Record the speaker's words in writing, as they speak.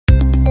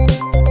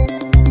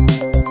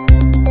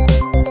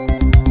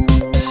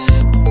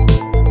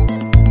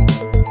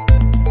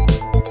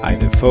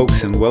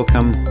folks, and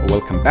welcome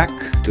back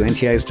to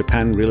NTI's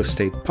Japan Real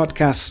Estate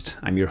Podcast.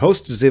 I'm your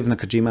host, Ziv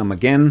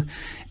Nakajima-Magen,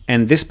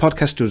 and this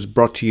podcast was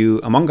brought to you,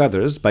 among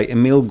others, by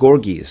Emil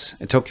Gorgis,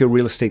 a Tokyo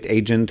real estate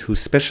agent who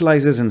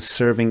specializes in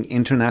serving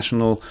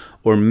international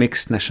or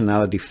mixed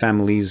nationality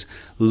families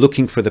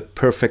looking for the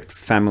perfect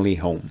family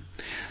home.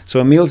 So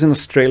Emil's an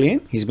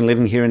Australian. He's been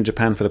living here in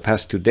Japan for the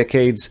past 2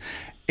 decades,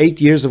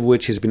 8 years of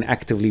which he's been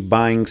actively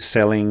buying,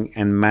 selling,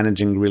 and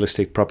managing real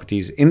estate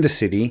properties in the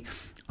city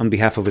on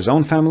behalf of his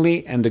own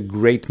family and a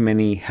great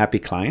many happy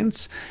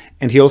clients.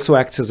 And he also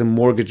acts as a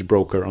mortgage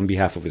broker on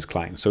behalf of his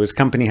clients. So his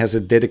company has a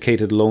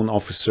dedicated loan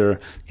officer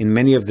in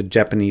many of the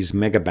Japanese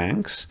mega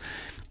banks.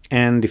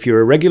 And if you're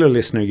a regular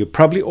listener, you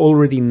probably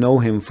already know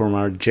him from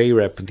our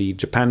JREP, the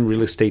Japan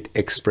Real Estate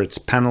Experts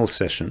panel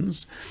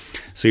sessions.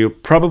 So you're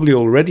probably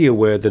already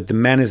aware that the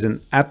man is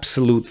an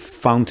absolute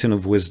fountain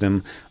of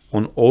wisdom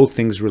on all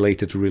things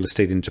related to real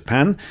estate in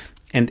Japan,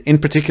 and in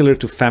particular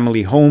to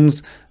family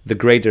homes, the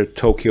greater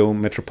Tokyo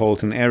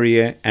metropolitan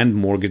area, and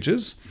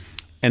mortgages.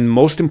 And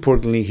most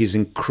importantly, he's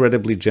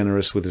incredibly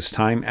generous with his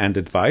time and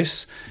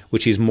advice,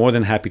 which he's more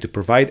than happy to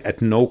provide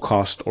at no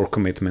cost or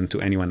commitment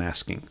to anyone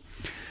asking.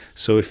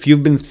 So if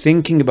you've been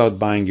thinking about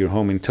buying your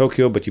home in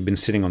Tokyo, but you've been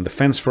sitting on the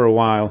fence for a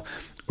while,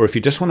 or if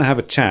you just want to have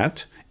a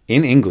chat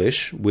in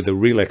English with a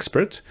real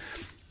expert,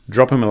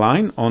 drop him a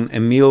line on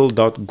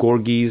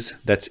emil.gorgis,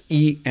 that's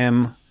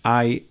emil.gorges,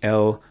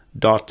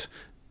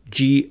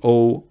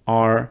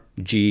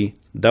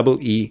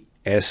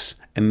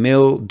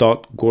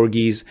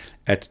 emil.gorgis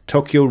at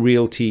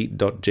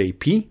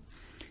tokyorealty.jp.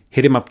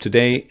 Hit him up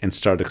today and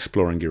start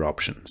exploring your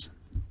options.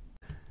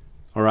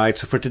 All right,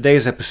 so for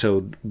today's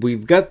episode,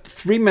 we've got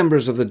 3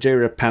 members of the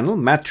JREP panel,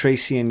 Matt,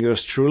 Tracey, and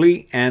yours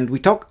truly, and we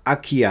talk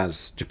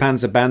Akiyas,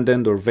 Japan's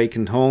abandoned or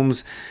vacant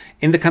homes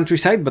in the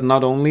countryside, but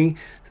not only.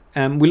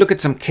 We look at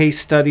some case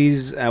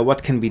studies,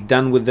 what can be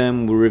done with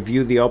them. We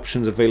review the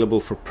options available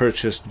for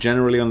purchase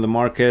generally on the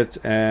market.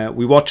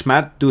 We watch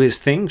Matt do his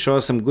thing, show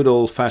us some good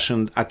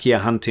old-fashioned Akiya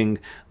hunting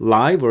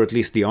live, or at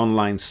least the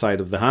online side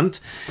of the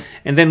hunt.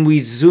 And then we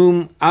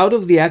zoom out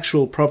of the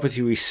actual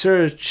property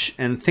research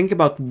and think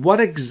about what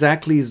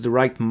exactly is the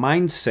right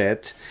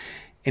mindset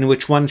in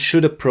which one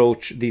should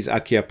approach these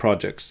Akiya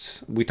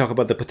projects. We talk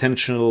about the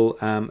potential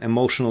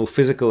emotional,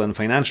 physical, and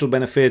financial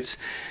benefits,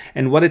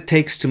 and what it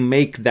takes to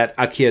make that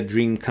Akiya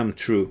dream come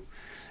true.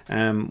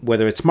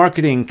 Whether it's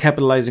marketing,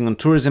 capitalizing on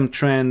tourism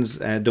trends,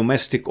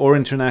 domestic or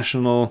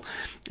international,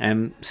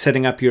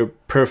 setting up your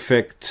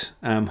perfect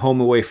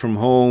home away from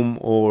home,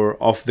 or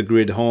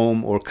off-the-grid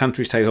home, or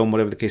countryside home,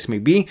 whatever the case may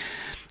be.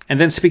 And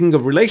then speaking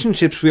of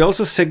relationships, we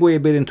also segue a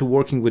bit into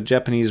working with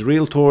Japanese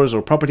realtors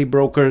or property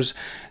brokers,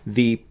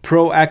 the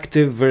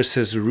proactive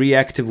versus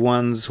reactive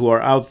ones who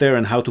are out there,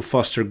 and how to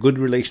foster good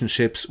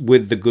relationships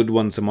with the good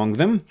ones among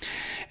them.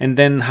 And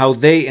then how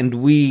they and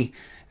we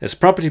as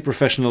property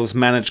professionals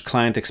manage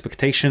client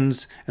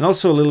expectations, and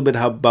also a little bit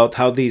about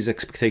how these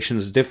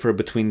expectations differ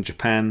between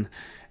Japan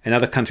and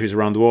other countries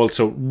around the world.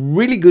 So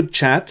really good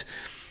chat,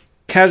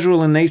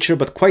 casual in nature,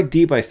 but quite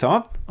deep, I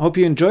thought. Hope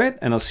you enjoy it,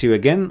 and I'll see you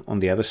again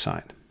on the other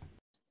side.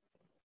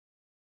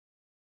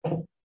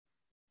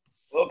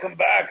 Welcome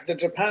back, the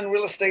Japan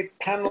Real Estate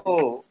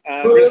Panel,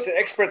 Real Estate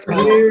Experts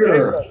Panel.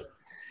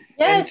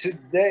 Yes. And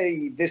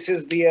today, this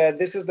is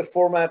the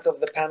format of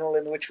the panel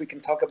in which we can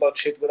talk about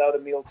shit without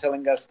Emil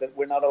telling us that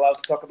we're not allowed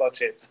to talk about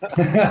shit.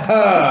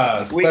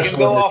 We can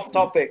go off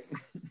topic.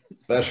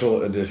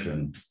 Special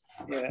edition.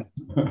 Yeah.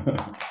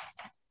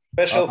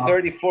 Special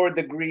 34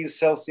 degrees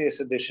Celsius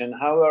edition.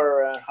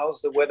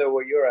 How's the weather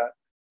where you're at?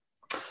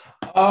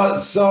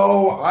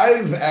 So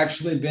I've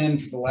actually been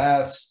for the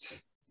last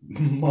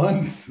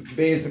month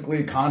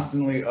basically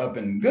constantly up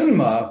in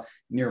Gunma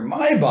near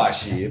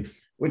Maebashi,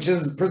 which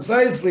is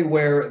precisely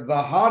where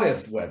the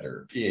hottest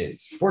weather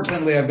is.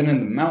 Fortunately, I've been in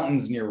the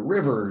mountains near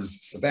rivers,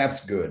 so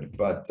that's good.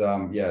 But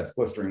yeah, it's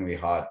blisteringly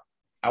hot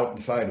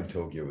outside of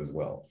Tokyo as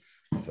well.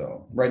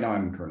 So right now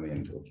I'm currently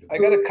in Tokyo. I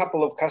got a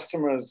couple of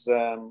customers,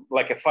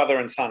 like a father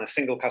and son, a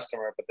single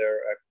customer, but they're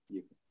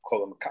you call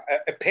them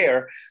a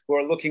pair, who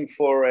are looking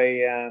for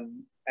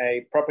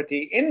a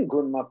property in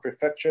Gunma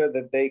Prefecture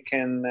that they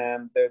can.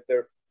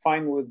 They're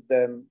fine with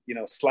them,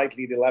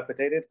 slightly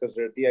dilapidated because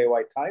they're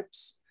DIY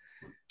types,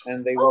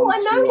 and they want. I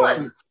know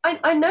one.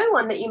 I know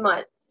one that you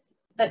might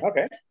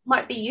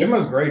might be useful.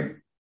 Gunma's great.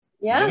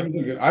 Yeah.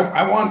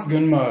 I want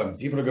Gunma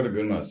people to go to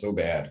Gunma so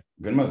bad.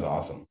 Gunma's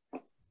awesome.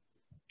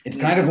 It's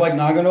kind of like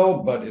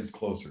Nagano, but it's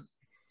closer.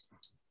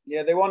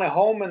 Yeah, they want a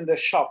home and a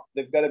shop.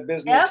 They've got a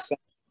business. Yeah.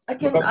 I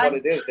forgot what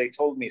it is. They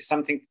told me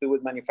something to do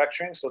with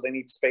manufacturing, so they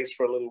need space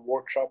for a little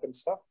workshop and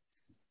stuff.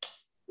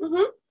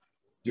 Mm-hmm.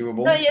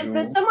 Doable. No, yes,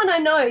 there's someone I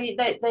know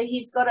that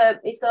he's got a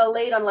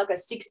lead on like a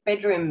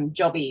 6-bedroom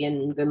jobby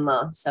in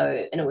Gunma.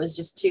 So, and it was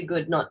just too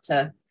good not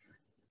to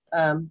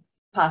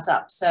pass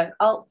up. So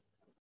I'll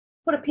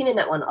put a pin in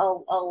that one.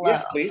 I'll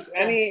yes, please.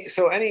 Any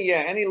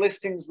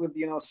listings with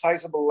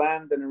sizable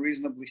land and a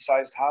reasonably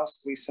sized house,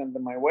 please send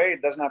them my way.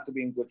 It doesn't have to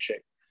be in good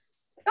shape.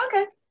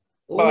 Okay.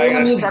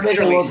 Well,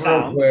 structurally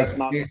sound, but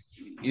not.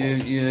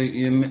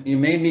 You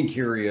made me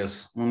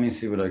curious. Let me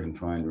see what I can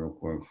find real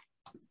quick.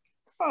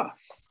 Oh,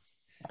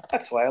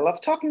 that's why I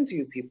love talking to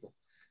you people.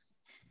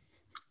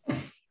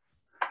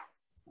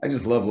 I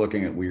just love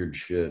looking at weird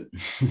shit.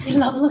 You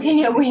love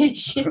looking at weird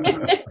shit.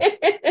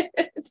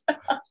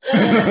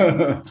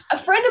 A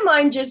friend of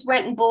mine just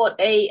went and bought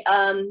a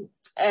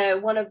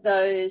one of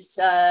those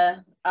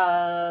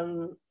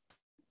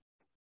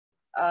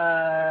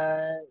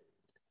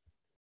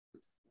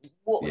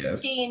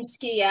ski in,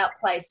 ski out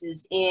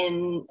places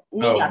in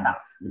Niigata.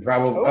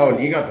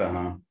 Niigata,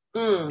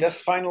 huh?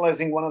 Just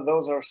finalizing one of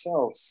those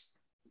ourselves.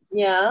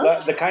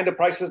 Yeah. The kind of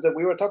prices that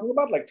we were talking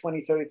about, like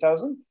 20,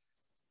 30,000?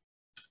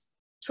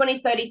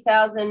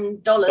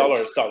 $30,000.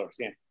 Dollars,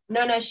 yeah.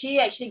 No, she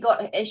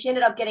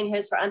ended up getting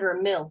hers for under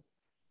 $1 million.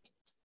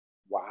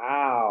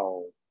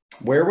 Wow.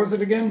 Where was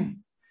it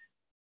again?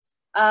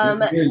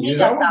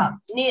 Niigata.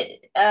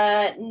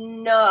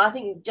 No, I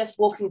think just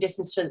walking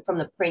distance from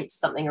the Prince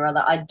something or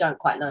other. I don't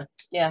quite know.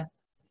 Yeah.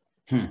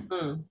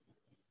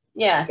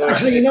 Yeah. So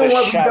actually, you know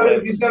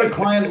what? We've got a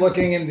client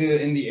looking in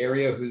the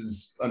area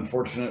who's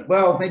unfortunate.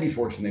 Well, maybe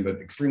fortunately, but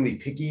extremely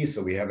picky.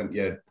 So we haven't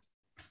yet,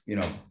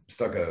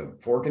 stuck a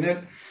fork in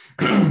it.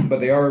 But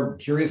they are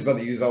curious about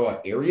the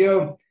Yuzawa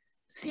area.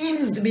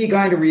 Seems to be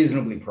kind of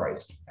reasonably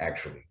priced,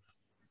 actually.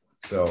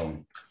 So.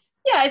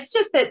 Yeah, it's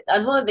just that a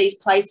lot of these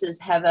places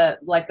have a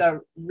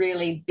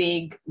really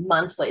big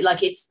monthly,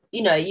 like it's,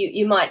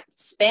 you might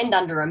spend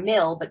under $1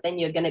 million, but then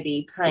you're going to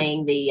be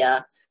paying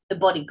the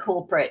body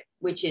corporate,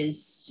 which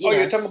is,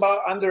 you're talking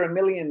about under 1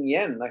 million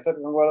yen. I thought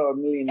you were talking about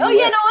 1 million. Oh,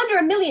 yeah, no, under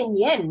 1 million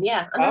yen.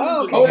 Yeah.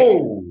 Okay.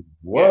 Oh,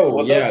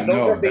 whoa.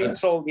 Those are being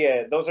sold.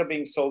 Yeah, those are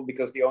being sold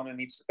because the owner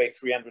needs to pay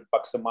 $300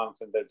 a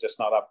month and they're just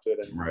not up to it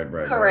anymore.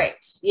 Right.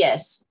 Correct.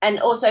 Yes. And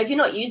also, if you're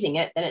not using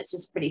it, then it's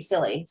just pretty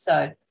silly.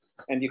 So.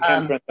 And you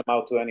can't rent them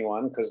out to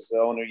anyone because the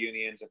owner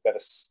unions have got to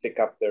stick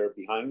up their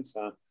behinds.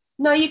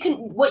 No, you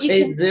can.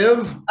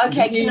 Ziv,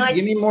 okay,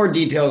 give me more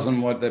details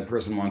on what that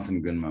person wants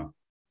in Gunma.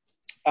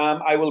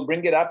 I will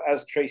bring it up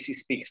as Tracey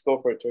speaks. Go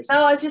for it, Tracey.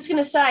 No, I was just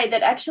going to say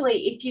that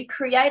actually, if you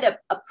create a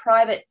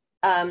private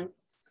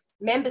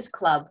members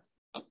club,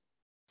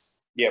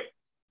 yep,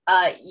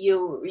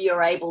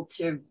 you're able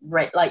to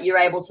rent, you're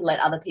able to let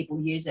other people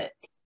use it.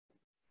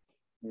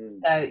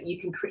 So you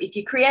can, if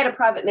you create a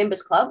private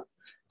members club,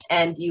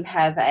 and you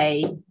have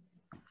a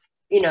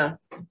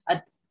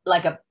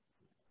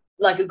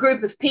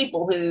group of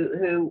people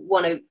who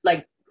want to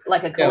like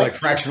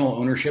fractional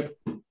ownership.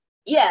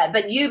 Yeah,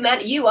 but you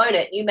own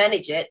it, you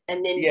manage it,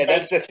 and then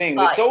that's the thing.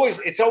 It's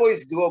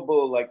always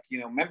doable. Like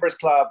members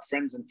club,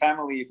 friends and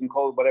family. You can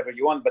call it whatever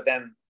you want, but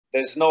then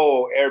there's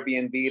no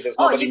Airbnb. There's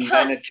nobody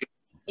managing.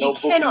 No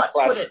booking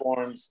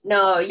platforms.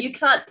 You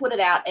can't put it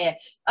out there.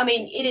 I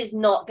mean, it is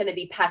not going to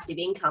be passive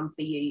income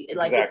for you.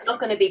 Like It's not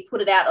going to be put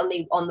it out on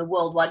the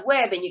World Wide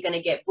Web and you're going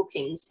to get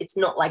bookings. It's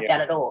not like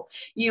that at all.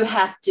 You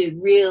have to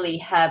really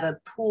have a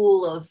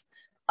pool of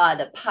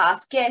either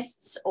past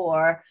guests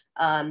or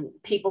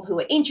people who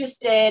are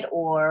interested,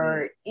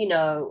 or in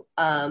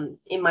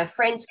my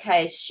friend's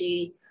case,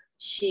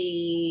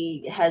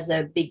 she has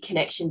a big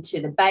connection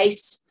to the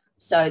base.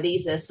 So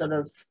these are sort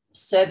of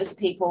service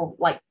people,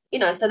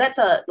 so that's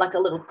a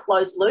little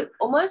closed loop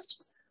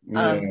almost. You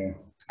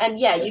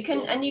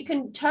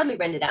can totally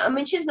rent it out. I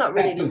mean, she's not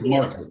really looking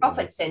at it as a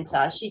profit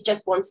center. She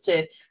just wants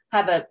to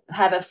have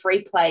a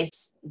free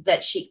place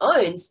that she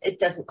owns. It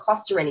doesn't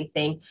cost her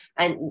anything,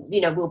 and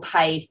we'll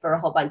pay for a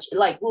whole bunch.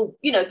 We'll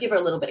give her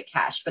a little bit of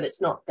cash, but it's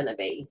not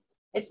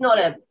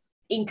a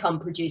income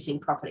producing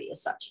property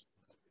as such.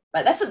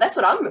 But that's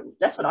what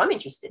I'm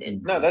interested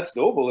in. No, that's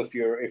doable if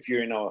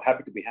you're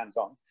happy to be hands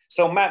on.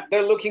 So Matt,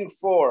 they're looking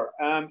for,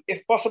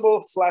 if possible,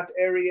 flat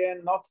area,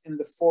 not in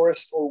the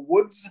forest or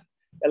woods,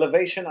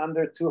 elevation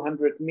under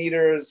 200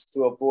 meters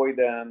to avoid,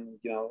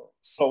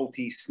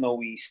 salty,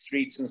 snowy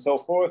streets and so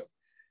forth.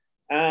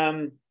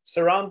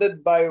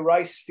 Surrounded by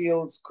rice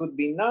fields could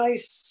be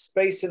nice,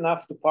 space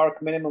enough to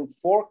park minimum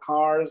 4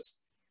 cars.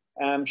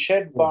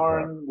 Shed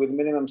barn with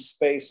minimum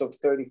space of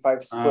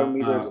 35 square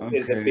meters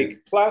is a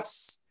big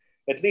plus.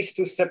 At least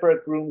 2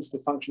 separate rooms to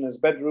function as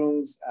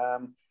bedrooms.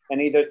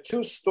 And either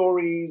 2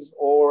 stories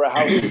or a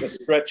house with a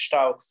stretched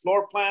out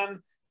floor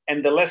plan,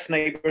 and the less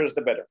neighbors,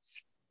 the better.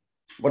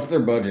 What's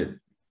their budget?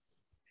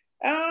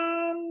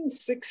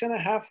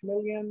 $6.5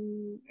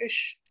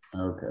 million-ish.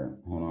 Okay,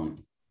 hold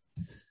on.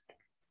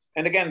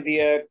 And again,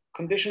 the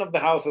condition of the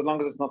house, as long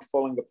as it's not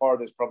falling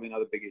apart, is probably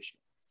not a big issue.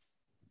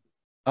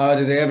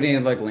 Do they have any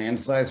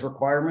land size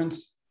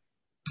requirements?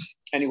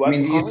 Any what? I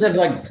mean, you said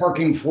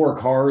parking 4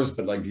 cars,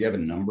 but do you have a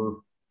number?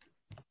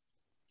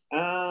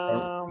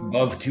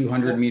 Above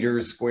 200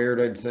 meters squared,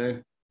 I'd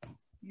say.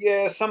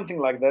 Yeah, something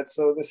like that.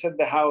 So they said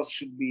the house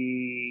should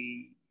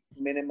be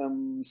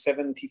minimum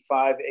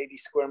 75, 80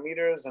 square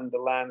meters, and the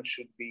land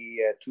should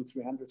be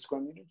 200-300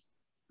 square meters.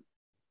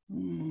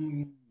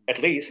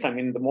 At least, I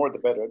mean, the more the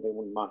better. They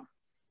wouldn't mind.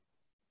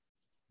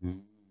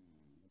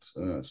 What's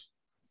this?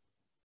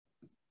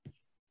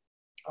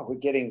 Oh, we're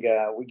getting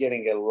a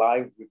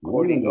live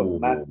recording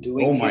of Matt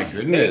doing. Oh my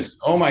goodness!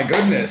 Oh my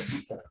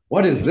goodness!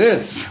 What is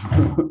this?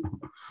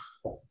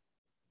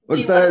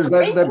 What's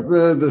that? That's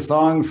the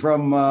song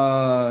from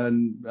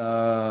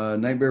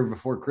Nightmare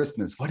Before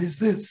Christmas. What is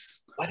this?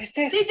 What is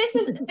this? See,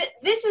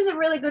 this is a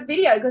really good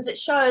video because it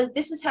shows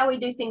this is how we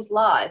do things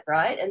live,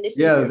 right? And this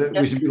we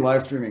should be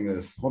live streaming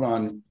this. Hold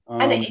on.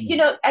 And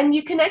and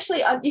you can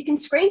actually you can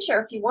screen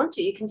share if you want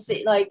to. You can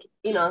see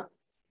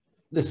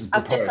this is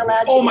I've just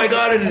allowed. Oh my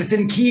god! And it's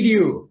in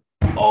Kidu.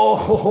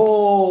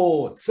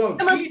 Oh, so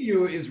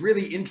Kidu is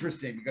really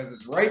interesting because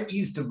it's right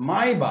east of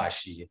my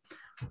bashi.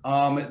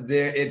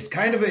 It's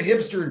kind of a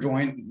hipster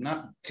joint.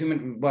 Not too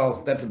many.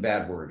 Well, that's a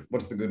bad word.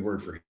 What's the good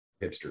word for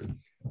hipster?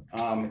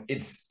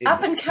 It's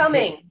up and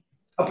coming.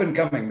 Up and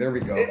coming. There we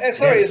go.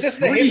 Sorry, is this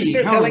the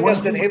hipster telling us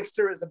that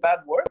hipster is a bad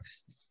word?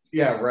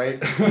 Yeah, right.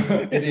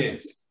 It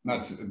is.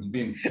 Not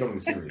being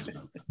totally serious.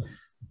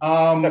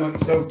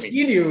 So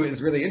Kidu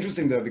is really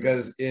interesting though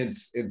because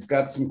it's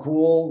got some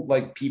cool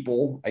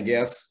people, I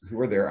guess, who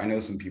are there. I know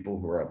some people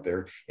who are up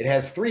there. It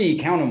has 3,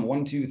 count them,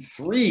 1, 2,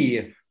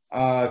 3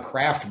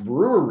 craft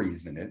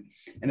breweries in it,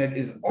 and it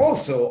is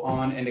also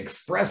on an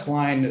express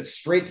line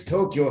straight to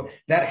Tokyo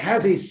that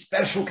has a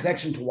special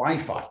connection to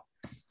Wi-Fi.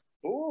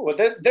 Oh, well,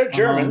 they're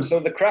German, so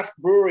the craft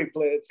brewery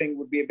thing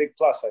would be a big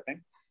plus, I think.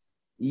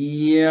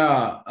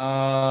 Yeah,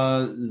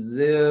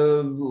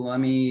 Ziv,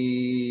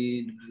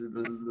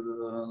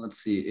 let's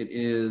see, it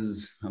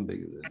is, how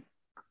big is it?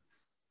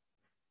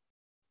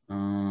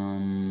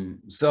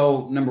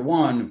 So number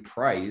 1,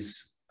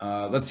 price,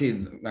 let's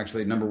see,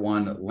 actually number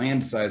 1,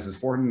 land size is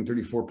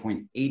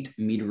 434.8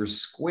 meters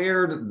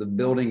squared. The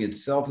building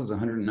itself is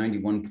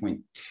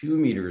 191.2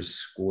 meters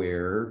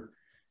square.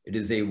 It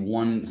is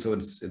so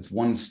it's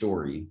 1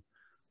 story,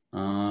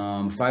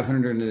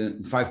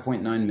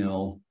 505.9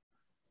 mil.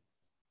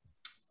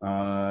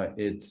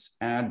 Its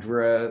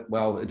address,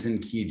 well, it's in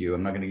Kidu.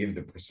 I'm not going to give you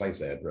the precise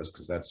address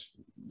because that's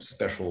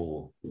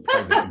special.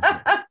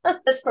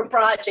 That's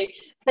proprietary.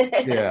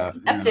 Yeah,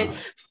 you have to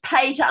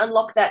pay to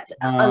unlock that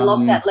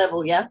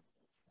level. Yeah.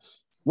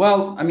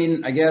 Well, I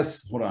mean, I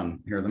guess. Hold on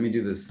here. Let me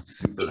do this.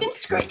 Super. You can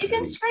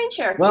screen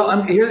share.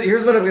 Well,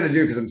 here's what I'm going to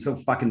do because I'm so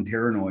fucking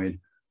paranoid.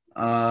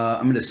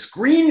 I'm going to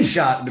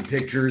screenshot the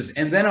pictures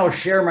and then I'll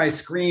share my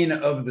screen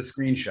of the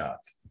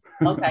screenshots.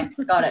 Okay,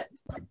 got it.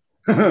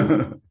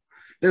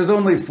 There's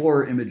only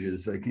 4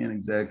 images, so I can't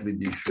exactly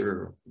be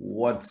sure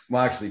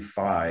actually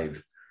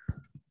 5.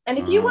 And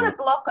if you want to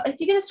if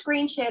you're going to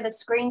screen share the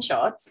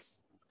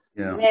screenshots,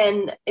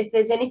 then if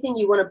there's anything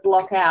you want to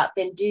block out,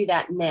 then do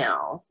that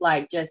now.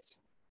 Like just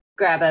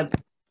grab on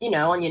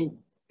your,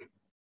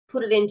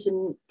 put it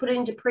into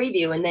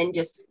preview and then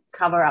just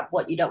cover up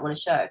what you don't want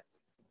to show.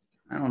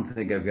 I don't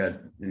think I've got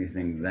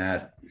anything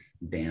that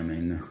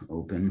damning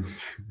open.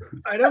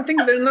 I don't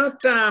think they're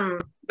not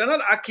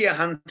Akiya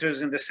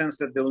hunters in the sense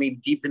that they'll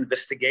need deep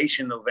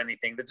investigation of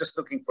anything. They're just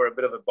looking for a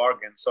bit of a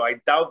bargain. So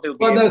I doubt they'll be.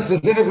 Well, no,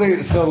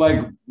 specifically,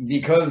 so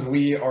because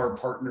we are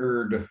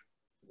partnered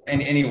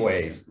in any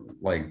way,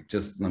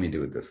 just let me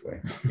do it this way.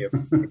 Yep.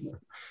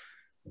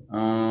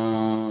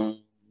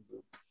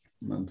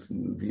 Let's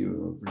move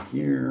you over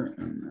here,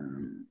 and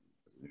then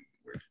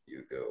where did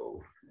you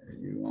go? There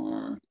you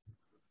are.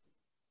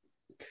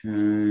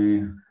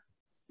 Okay,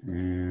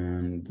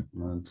 and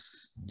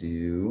let's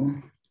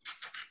do.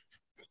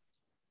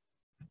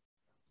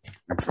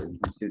 Actually,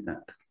 let's do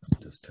that.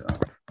 Just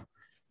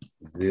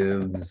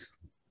Ziv's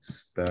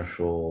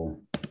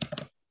special.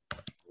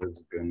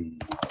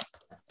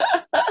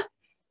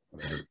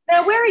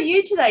 Now, where are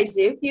you today,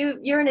 Ziv?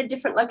 You're in a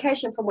different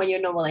location from where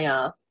you normally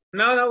are.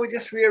 No, we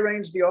just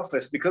rearranged the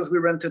office because we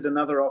rented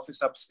another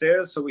office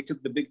upstairs. So we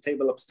took the big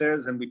table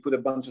upstairs and we put a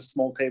bunch of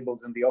small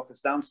tables in the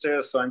office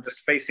downstairs. So I'm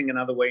just facing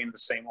another way in the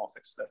same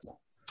office. That's all.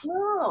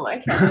 Oh,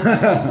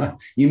 okay.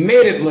 You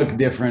made it look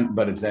different,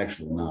 but it's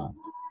actually not.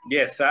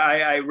 Yes,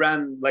 I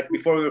ran,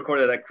 before we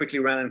recorded, I quickly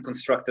ran and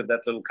constructed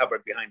that little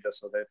cupboard behind us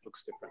so that it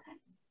looks different.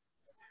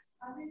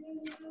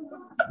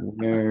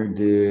 Where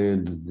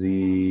did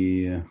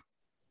the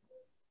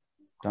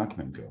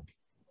document go?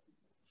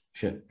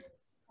 Shit.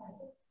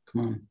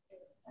 Come on.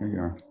 Here you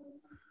are.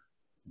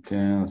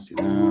 Okay, let's do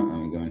that. Let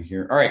me go in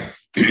here. All right.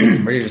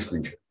 Ready to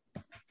screen share.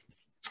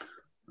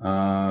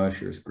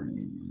 Share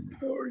screen.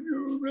 Are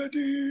you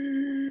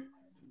ready?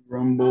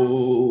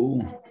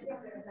 Rumble.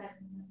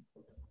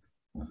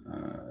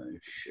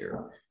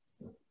 Share.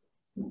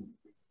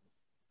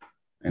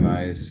 Am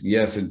I?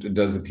 Yes, it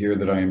does appear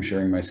that I am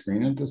sharing my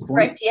screen at this point.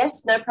 Correct.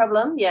 Yes, no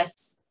problem.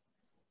 Yes.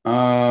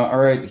 All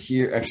right.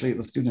 Here, actually,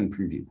 let's do it in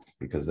preview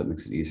because that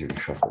makes it easier to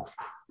shuffle.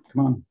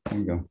 Come on. There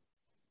you go.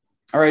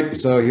 All right.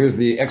 So here's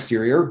the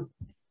exterior.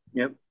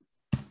 Yep.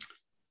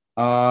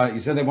 You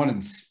said they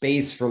wanted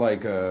space for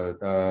like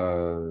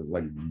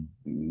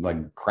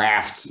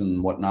crafts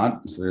and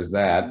whatnot. So there's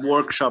that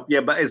workshop. Yeah,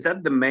 but is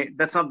that the main?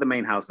 That's not the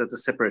main house. That's a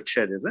separate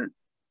shed, is it?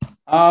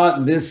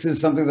 This is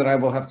something that I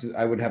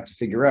would have to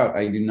figure out.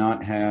 I do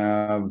not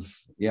have.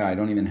 Yeah, I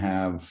don't even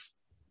have.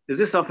 Is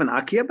this off an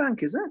Akiya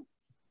bank? Is it?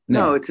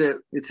 No, it's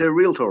a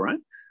realtor, right?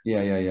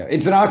 Yeah.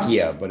 It's an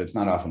Akiya, but it's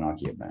not off an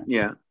Akiya band.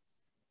 Yeah.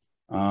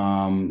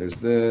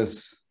 There's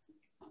this.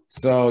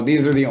 So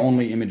these are the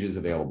only images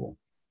available.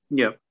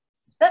 Yeah.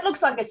 That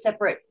looks like a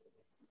separate.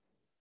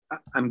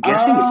 I'm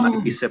guessing it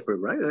might be separate,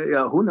 right?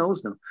 Yeah, who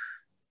knows now?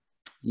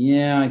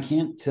 Yeah, I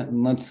can't tell.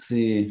 Let's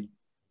see.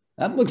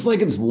 That looks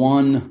like it's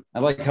one. I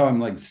like how I'm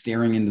like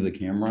staring into the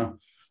camera.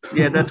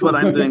 Yeah, that's what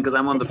I'm doing because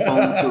I'm on the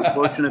phone too.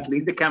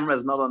 Fortunately, the camera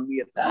is not on me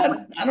at the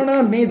moment. I don't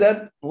know. To me,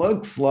 that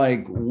looks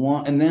like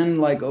one. And then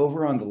like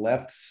over on the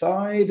left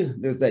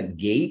side, there's that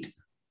gate.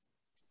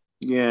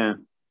 Yeah.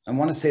 I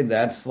want to say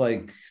that's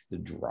like the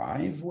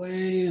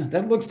driveway.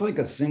 That looks like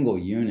a single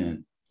unit.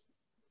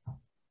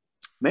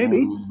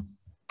 Maybe.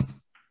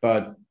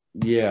 But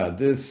yeah,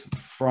 this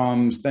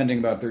from spending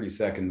about 30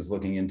 seconds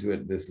looking into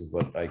it, this is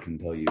what I can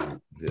tell you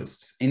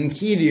exists in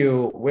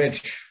Kidu,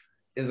 which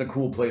is a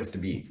cool place to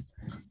be.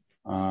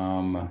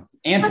 And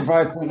for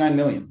 5.9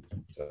 million.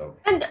 So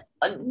And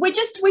we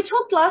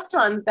talked last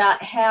time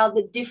about how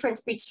the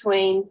difference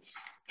between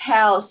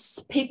how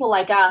people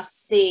like us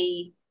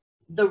see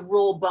the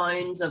raw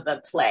bones of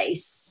a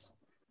place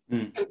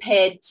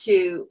compared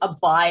to a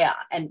buyer.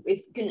 And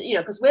if you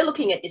know, because we're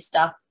looking at this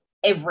stuff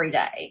every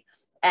day.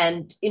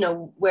 And, you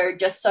know, we're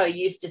just so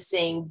used to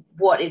seeing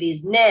what it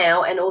is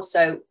now. And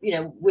also, you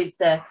know,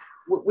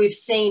 we've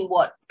seen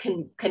what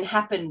can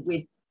happen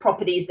with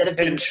properties that have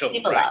been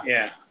similar.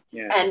 Right.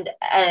 Yeah.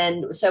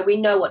 And so we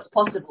know what's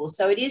possible.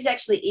 So it is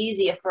actually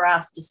easier for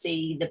us to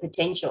see the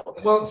potential.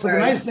 Well, so the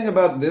nice thing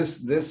about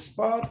this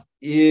spot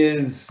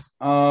is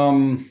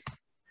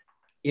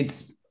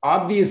it's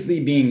obviously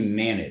being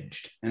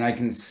managed. And I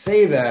can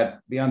say that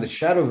beyond the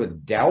shadow of a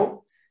doubt.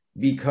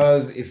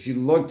 Because if you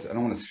looked, I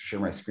don't want to share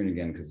my screen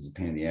again because it's a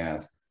pain in the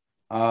ass.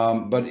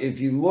 But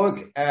if you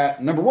look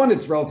at, number one,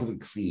 it's relatively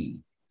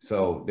clean.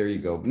 So there you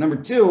go. But number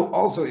two,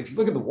 also, if you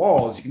look at the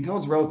walls, you can tell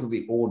it's a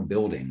relatively old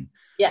building.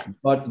 Yeah.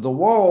 But the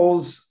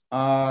walls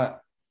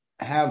have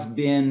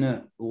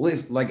been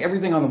like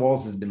everything on the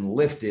walls has been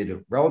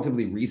lifted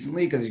relatively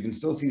recently because you can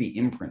still see the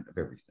imprint of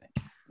everything.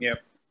 Yep.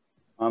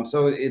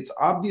 So it's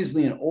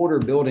obviously an older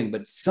building,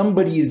 but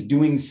somebody is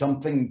doing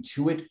something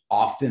to it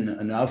often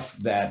enough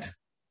that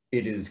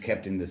it is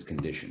kept in this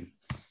condition.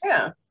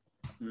 Yeah.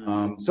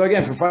 So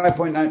again, for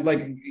 5.9,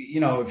 like,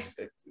 you know,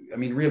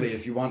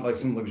 if you want like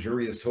some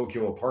luxurious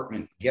Tokyo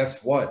apartment,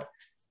 guess what?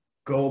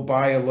 Go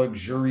buy a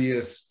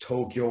luxurious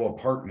Tokyo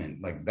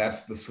apartment. Like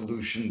that's the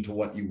solution to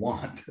what you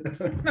want.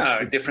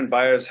 No, different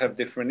buyers have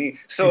different needs.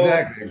 So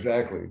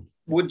exactly.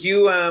 Would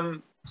you,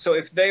 so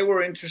if they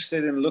were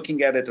interested in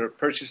looking at it or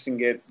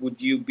purchasing it,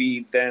 would you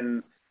be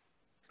then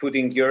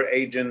putting your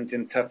agent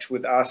in touch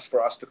with us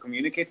for us to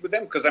communicate with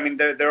them? Because I mean,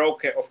 they're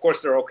okay. Of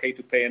course, they're okay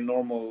to pay a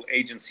normal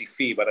agency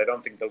fee, but I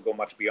don't think they'll go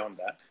much beyond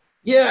that.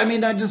 Yeah, I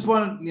mean, I just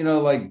want to, you know,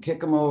 like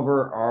kick them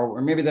over,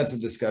 or maybe that's a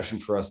discussion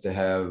for us to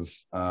have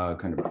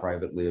kind of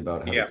privately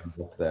about how to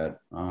book that.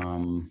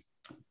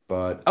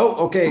 But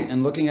okay,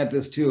 and looking at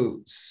this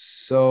too,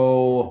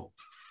 so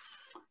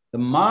the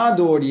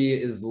Madori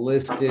is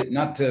listed,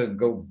 not to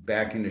go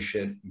back into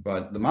shit,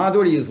 but the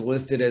Madori is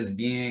listed as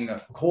being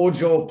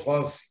Kojo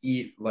plus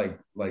eat, like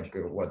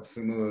what,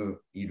 Sumu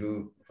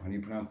Iru, how do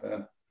you pronounce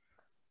that?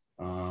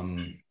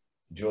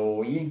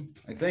 Joi,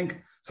 I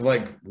think. So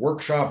like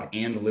workshop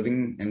and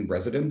living and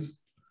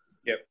residence.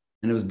 Yep.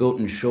 And it was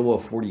built in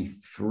Showa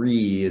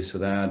 43, so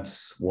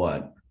that's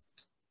what?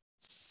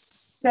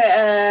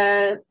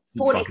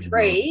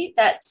 43,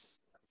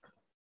 that's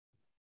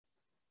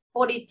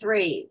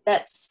 43.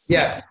 That's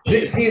yeah.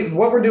 See,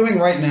 what we're doing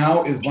right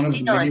now is one of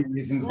the many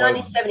reasons why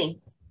 1970.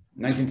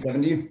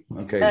 1970.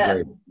 Okay,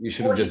 great. You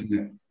should have just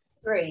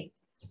 43.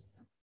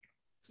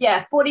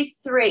 Yeah,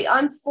 43.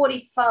 I'm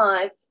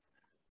 45.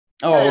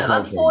 Oh, no, okay,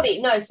 I'm okay.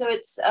 40. No, so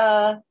it's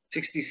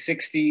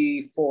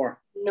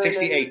 64,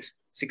 68,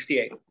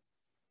 68.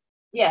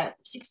 Yeah,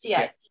 68.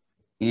 Yeah.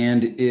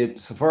 And it,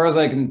 so far as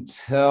I can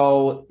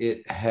tell,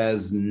 it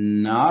has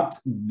not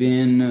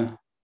been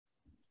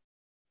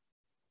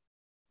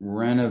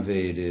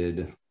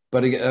renovated.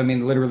 But again, I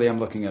mean, literally, I'm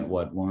looking at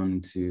what?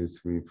 1, 2,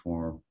 3,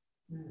 4,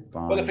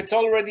 5. Well, if it's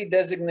already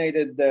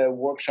designated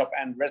workshop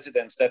and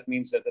residence, that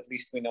means that at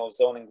least we know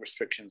zoning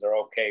restrictions are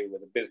okay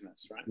with the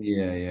business, right?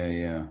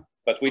 Yeah.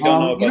 But we don't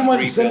know about you know what?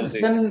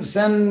 rebuilding.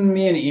 Send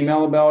me an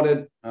email about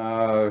it.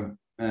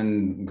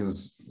 And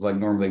because like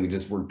normally we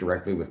just work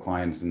directly with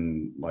clients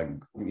and like,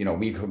 you know,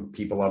 we hook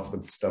people up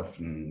with stuff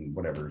and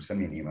whatever.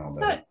 Send me an email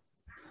about it.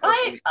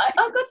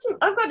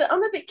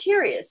 I'm a bit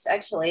curious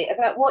actually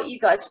about what you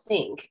guys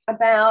think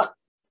about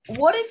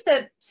what is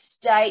the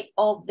state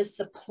of the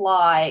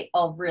supply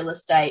of real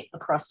estate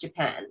across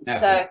Japan.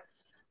 So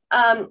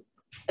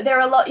there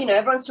are a lot, you know,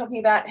 everyone's talking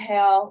about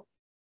how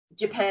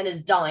Japan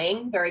is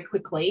dying very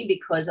quickly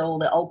because all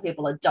the old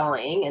people are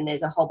dying, and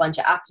there's a whole bunch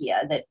of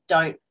Akiya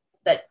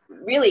that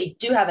really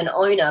do have an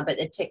owner, but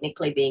they're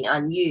technically being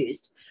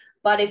unused.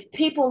 But if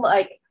people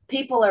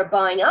are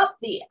buying up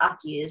the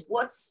Akiyas,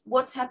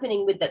 what's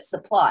happening with that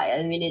supply?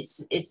 I mean,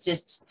 it's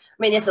just, I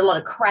mean, there's a lot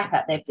of crap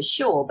out there for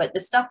sure, but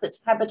the stuff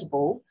that's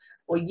habitable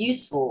or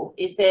useful,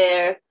 is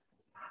there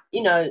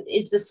you know,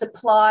 is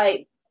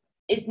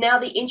now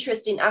the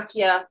interest in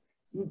Akiya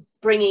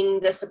bringing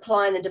the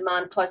supply and the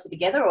demand closer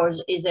together, or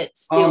is it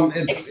still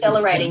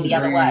accelerating the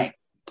other way?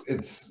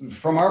 It's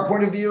from our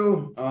point of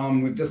view,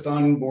 we've just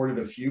onboarded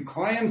a few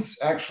clients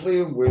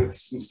actually with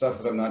some stuff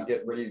that I'm not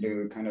yet ready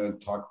to kind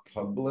of talk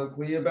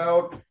publicly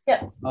about.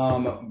 Yeah.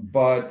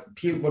 But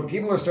what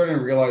people are starting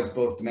to realize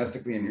both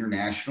domestically and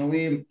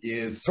internationally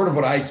is sort of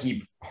what I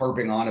keep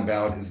harping on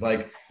about is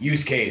like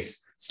use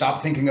case.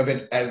 Stop thinking of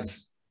it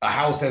as a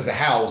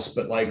house,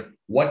 but like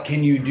what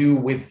can you do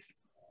with,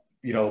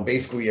 you know,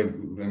 basically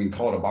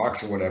call it a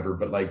box or whatever,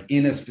 but like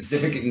in a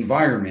specific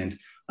environment,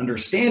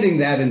 understanding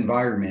that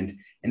environment,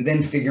 and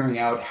then figuring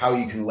out how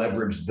you can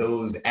leverage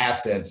those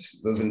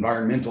assets, those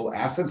environmental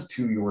assets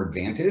to your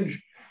advantage.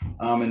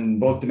 And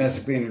both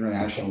domestically and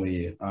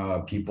internationally,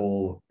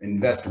 people,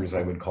 investors,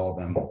 I would call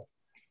them,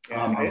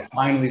 are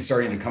finally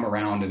starting to come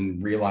around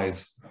and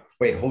realize,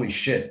 wait, holy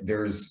shit,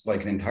 there's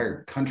like an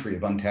entire country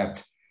of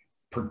untapped,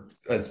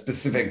 a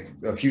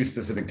few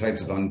specific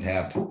types of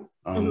untapped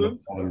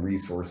let's call them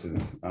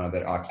resources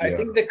that Akiya. I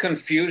think the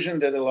confusion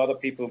that a lot of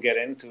people get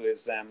into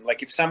is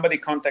like if somebody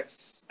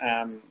contacts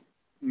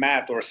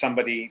Matt or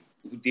somebody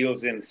who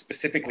deals in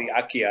specifically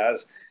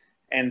Akiyas,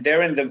 and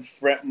they're in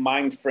the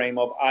mind frame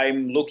of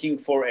I'm looking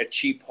for a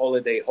cheap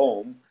holiday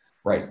home.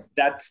 Right.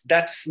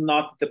 That's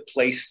not the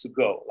place to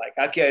go. Like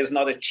Akiya is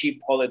not a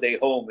cheap holiday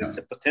home. It's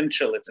a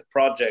potential. It's a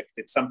project.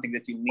 It's something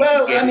that you need.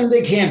 Well, to get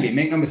they can be.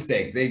 Make no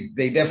mistake.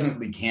 They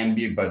definitely can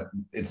be, but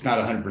it's not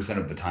 100%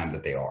 of the time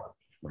that they are.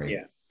 Right.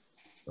 Yeah.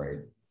 Right.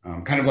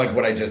 Kind of like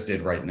what I just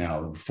did right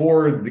now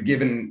for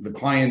the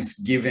client's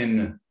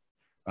given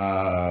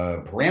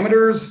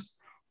parameters.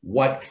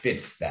 What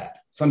fits that?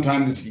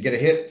 Sometimes you get a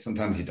hit.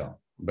 Sometimes you don't.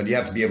 But you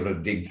have to be able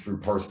to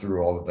parse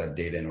through all of that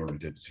data in order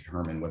to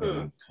determine whether or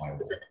not it's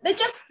viable.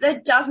 There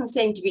doesn't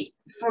seem to be,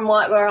 from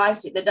where I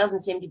sit, there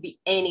doesn't seem to be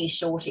any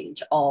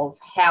shortage of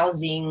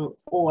housing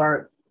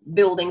or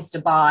buildings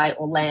to buy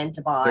or land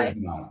to buy.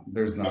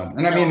 There's not.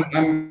 And I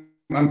mean,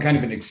 I'm kind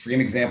of an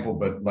extreme example,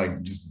 but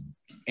like just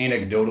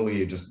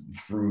anecdotally, just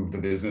through the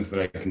business that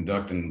I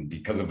conduct, and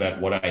because of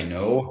that, what I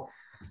know,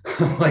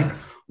 like,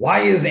 why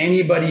is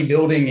anybody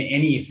building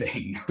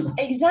anything?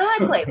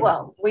 Exactly.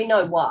 Well, we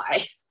know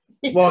why.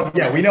 Well,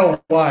 yeah, we know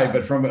why,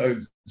 but from a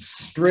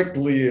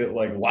strictly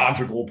like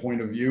logical point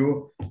of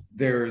view,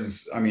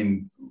 there's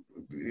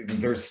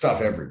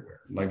stuff everywhere.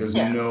 Like there's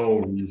no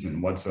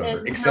reason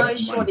whatsoever. There's no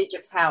shortage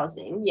of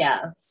housing.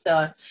 Yeah.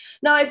 So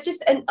no, it's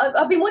just, and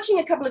I've been watching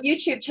a couple of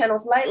YouTube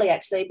channels lately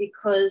actually,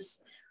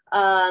 because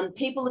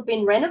people have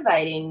been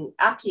renovating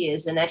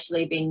Akiyas and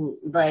actually been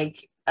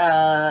like,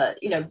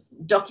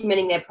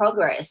 documenting their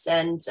progress.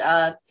 And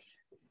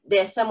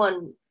there's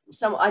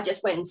I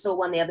just went and saw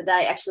one the other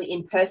day actually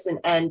in person,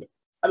 and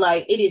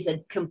like it is a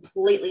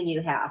completely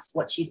new house,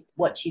 what she's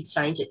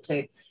changed it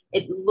to.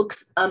 It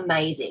looks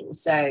amazing.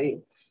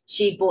 So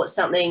she bought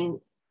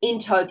something in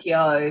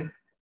Tokyo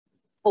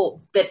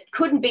that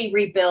couldn't be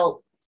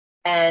rebuilt,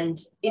 and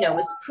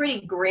was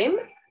pretty grim,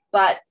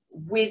 but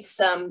with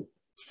some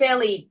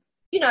fairly,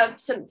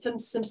 some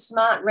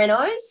smart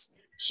renos.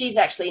 She's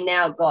actually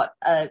now got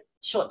a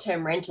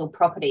short-term rental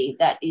property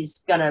that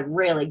is going to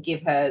really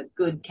give her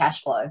good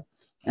cash flow.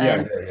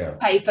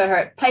 Pay for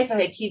her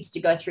kids to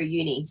go through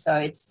uni. So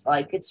it's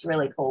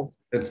really cool.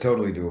 It's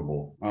totally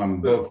doable.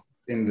 Both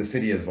in the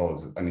city as well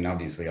as,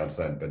 obviously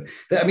outside, but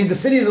the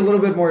city is a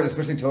little bit more,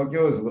 especially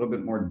Tokyo, is a little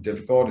bit more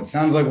difficult. It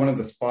sounds like one of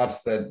the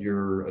spots that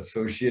your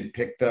associate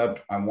picked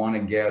up, I want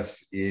to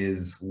guess,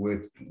 is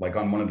with like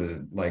on one of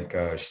the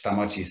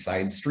Shitamachi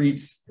side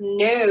streets.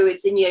 No,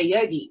 it's in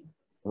Yoyogi.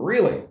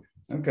 Really?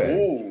 Okay.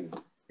 Ooh.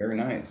 Very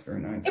nice,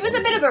 very nice. It was a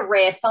bit of a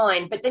rare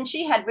find, but then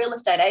she had real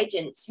estate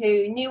agents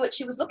who knew what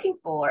she was looking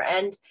for,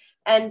 and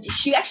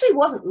she actually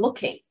wasn't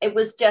looking. It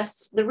was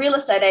just the real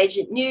estate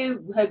agent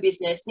knew her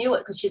business, knew it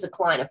because she's a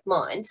client of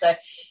mine. So,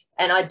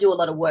 and I do a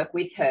lot of work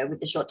with her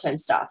with the short-term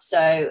stuff.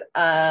 So,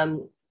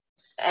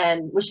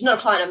 she's not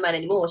a client of mine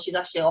anymore. She's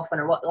actually off on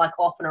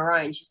her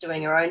own. She's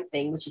doing her own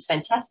thing, which is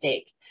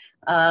fantastic.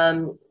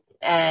 The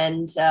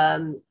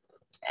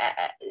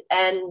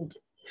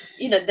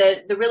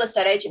real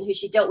estate agent who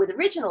she dealt with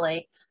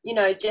originally,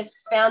 just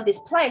found this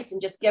place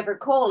and just gave her a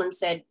call and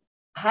said,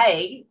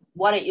 hey,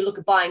 why don't you look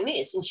at buying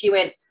this? And she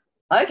went,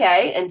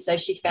 okay. And so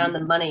she found the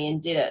money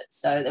and did it.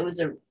 So there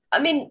was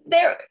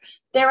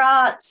there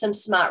are some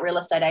smart real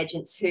estate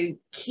agents who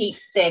keep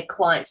their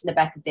clients in the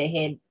back of their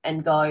head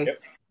and go,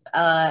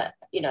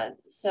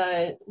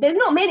 so there's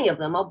not many of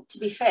them, to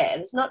be fair.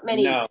 There's not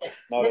many.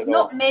 There's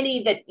not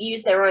many that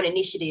use their own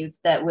initiative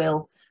that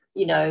will,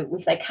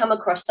 if they come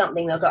across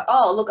something, they'll go,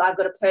 oh, look, I've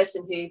got a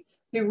person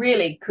who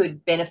really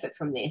could benefit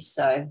from this.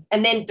 So,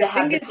 and then to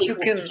have the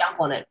people jump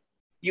on it.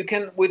 You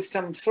can, with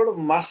some sort of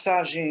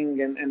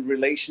massaging and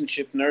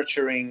relationship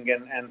nurturing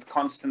and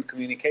constant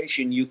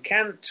communication, you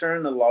can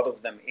turn a lot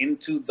of them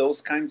into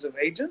those kinds of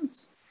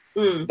agents.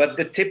 But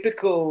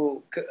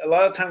a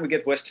lot of time we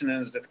get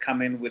Westerners that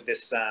come in with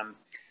this, all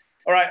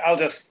right,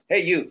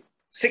 hey, you,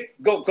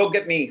 go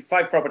get me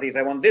 5 properties.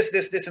 I want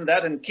this, and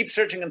that, and keep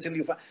searching until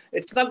you find.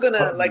 It's not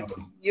gonna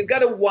you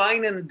gotta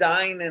wine and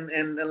dine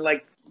and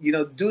like,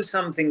 do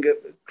something,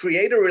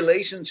 create a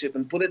relationship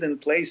and put it in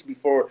place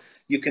before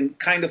you can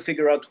kind of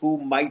figure out who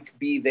might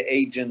be the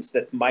agents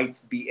that might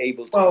be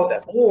able to do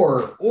that.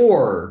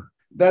 Or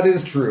that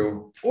is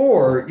true.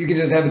 Or you can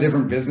just have a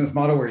different business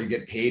model where you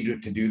get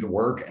paid to do the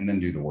work and then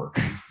do the work.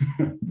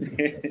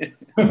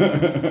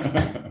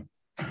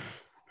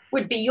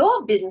 Would be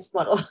your business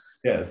model.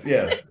 Yes,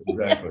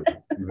 exactly.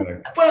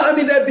 Well, I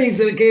mean, that being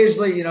said,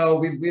 occasionally,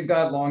 we've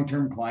got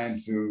long-term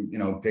clients who,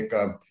 pick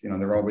up,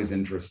 they're always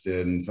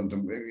interested in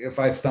something. If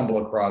I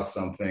stumble across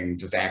something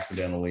just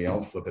accidentally,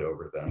 I'll flip it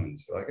over to them. And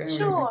so, like, hey,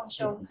 sure.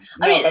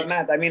 But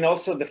Matt, I mean,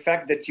 also the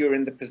fact that you're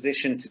in the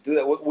position to do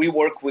that. We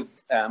work with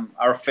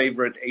our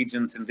favorite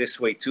agents in this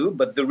way too.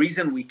 But the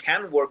reason we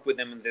can work with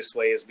them in this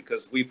way is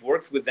because we've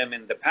worked with them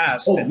in the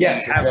past, and we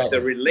have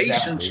the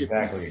relationship.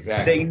 Exactly.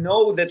 They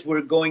know that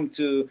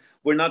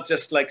we're not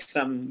just like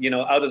some,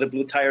 out of the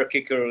blue tire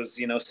kickers,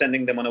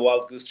 sending them on a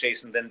wild goose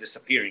chase and then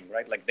disappearing,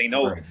 right? Like they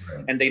know,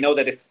 and they know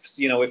that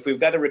if we've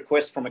got a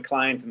request from a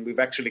client and we've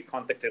actually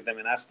contacted them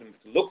and asked them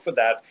to look for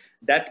that,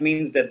 that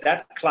means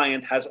that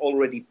client has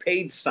already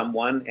paid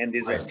someone and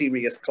is a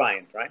serious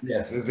client, right?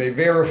 Yes, is a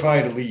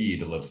verified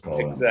lead, let's call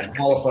it. A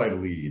qualified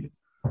lead.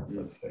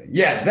 Let's say.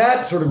 Yeah,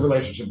 that sort of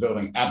relationship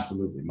building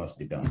absolutely must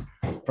be done.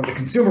 From the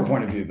consumer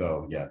point of view,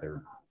 though,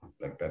 they're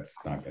like, that's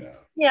not gonna.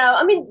 Yeah,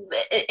 I mean,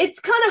 it's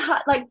kind of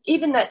hard. Like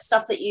even that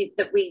stuff that we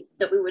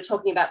were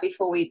talking about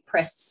before we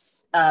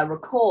pressed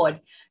record.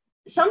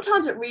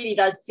 Sometimes it really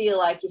does feel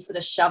like you're sort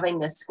of shoving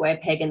the square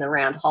peg in the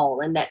round hole,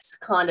 and that's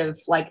kind of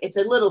like, it's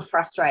a little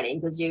frustrating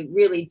because you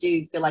really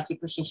do feel like you're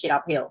pushing shit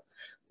uphill.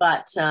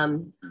 But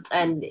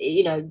and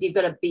you've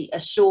got to be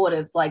assured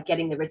of like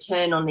getting the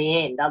return on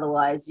the end.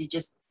 Otherwise, you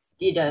just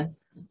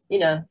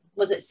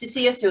was it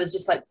Sisyphus who was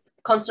just like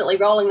constantly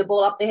rolling the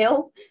ball up the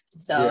hill?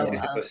 So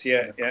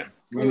yeah. I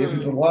mean, if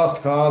it's a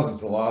lost cause,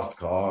 it's a lost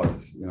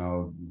cause.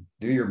 Do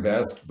your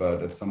best,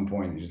 but at some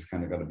point you just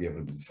kind of got to be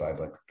able to decide,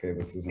 like, okay,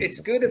 this isn't. It's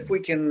good if we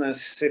can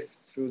sift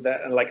through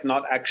that and like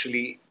not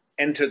actually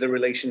enter the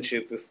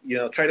relationship. If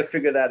try to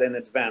figure that in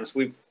advance.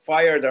 We've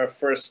fired our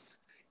first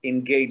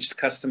engaged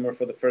customer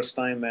for the first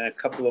time a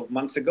couple of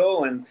months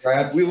ago, and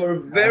we were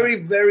very,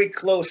 very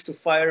close to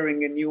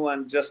firing a new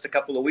one just a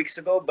couple of weeks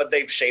ago, but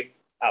they've shaped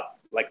up.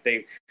 Like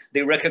they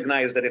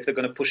recognize that if they're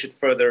going to push it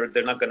further,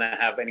 they're not going to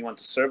have anyone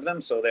to serve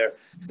them, so they're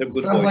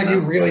good. Sounds like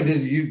you really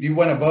did. You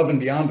went above and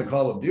beyond the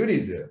Call of Duty,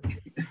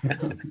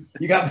 Ziv.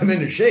 You got them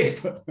into shape.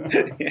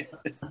 Yeah.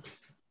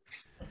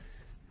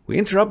 We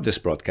interrupt this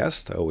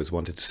broadcast. I always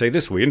wanted to say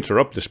this. We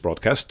interrupt this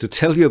broadcast to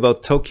tell you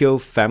about Tokyo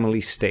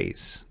Family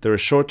Stays. They're a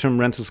short-term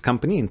rentals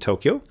company in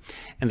Tokyo,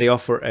 and they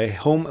offer a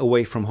home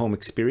away from home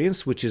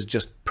experience, which is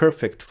just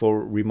perfect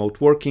for remote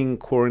working,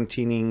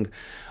 quarantining,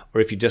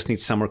 or if you just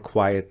need somewhere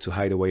quiet to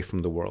hide away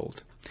from the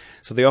world.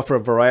 So they offer a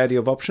variety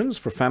of options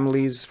for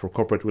families, for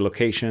corporate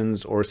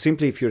relocations, or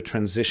simply if you're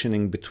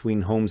transitioning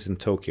between homes in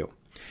Tokyo.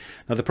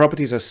 Now, the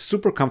properties are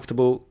super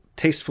comfortable,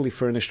 tastefully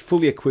furnished,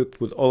 fully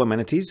equipped with all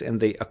amenities, and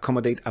they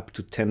accommodate up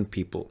to 10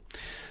 people.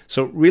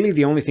 So really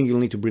the only thing you'll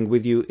need to bring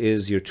with you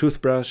is your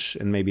toothbrush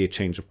and maybe a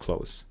change of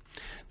clothes.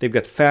 They've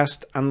got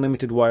fast,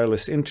 unlimited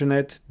wireless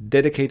internet,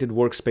 dedicated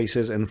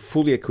workspaces, and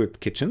fully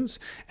equipped kitchens,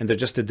 and they're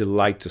just a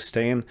delight to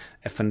stay in,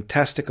 a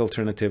fantastic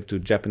alternative to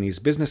Japanese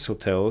business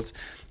hotels,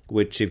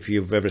 which if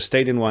you've ever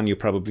stayed in one, you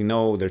probably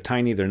know they're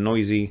tiny, they're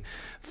noisy,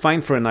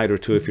 fine for a night or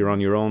two if you're on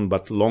your own,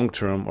 but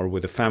long-term or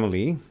with a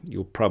family,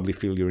 you'll probably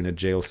feel you're in a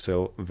jail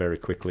cell very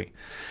quickly.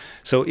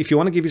 So if you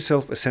want to give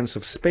yourself a sense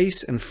of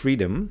space and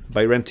freedom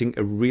by renting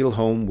a real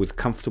home with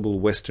comfortable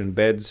Western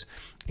beds,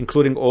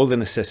 including all the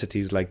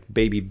necessities like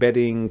baby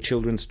bedding,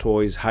 children's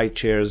toys, high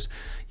chairs,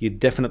 you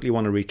definitely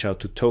want to reach out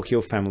to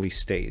Tokyo Family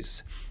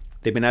Stays.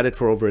 They've been at it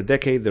for over a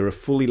decade. They're a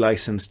fully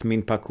licensed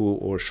Minpaku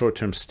or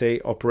short-term stay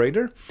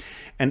operator.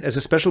 And as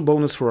a special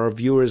bonus for our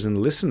viewers and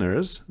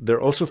listeners,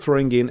 they're also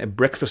throwing in a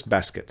breakfast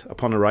basket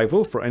upon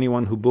arrival for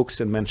anyone who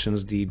books and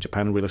mentions the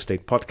Japan Real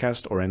Estate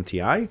Podcast or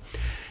NTI.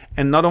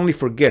 And not only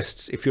for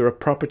guests, if you're a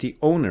property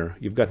owner,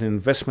 you've got an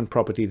investment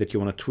property that you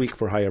want to tweak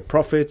for higher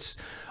profits,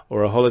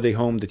 or a holiday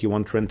home that you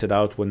want rented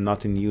out when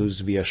not in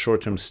use via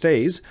short-term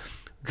stays,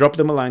 drop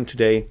them a line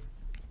today.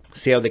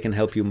 See how they can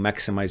help you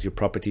maximize your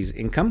property's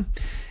income.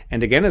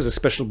 And again, as a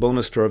special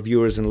bonus to our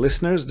viewers and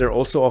listeners, they're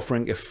also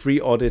offering a free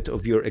audit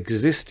of your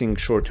existing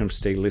short-term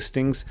stay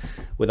listings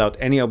without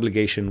any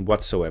obligation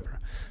whatsoever.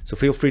 So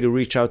feel free to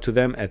reach out to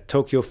them at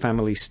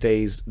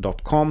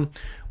tokyofamilystays.com.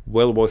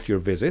 Well worth your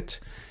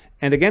visit.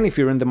 And again, if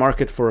you're in the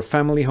market for a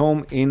family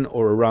home in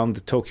or around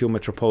the Tokyo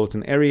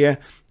metropolitan area,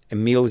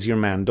 Emil's your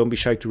man. Don't be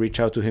shy to reach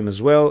out to him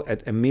as well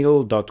at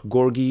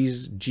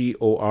emil.gorgees,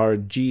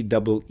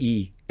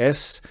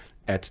 Gorgees,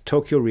 at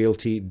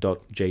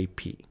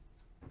tokyorealty.jp.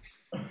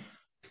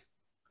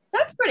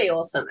 That's pretty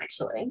awesome,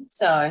 actually.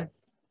 So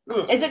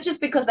is it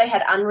just because they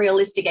had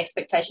unrealistic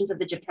expectations of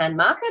the Japan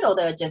market, or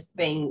they're just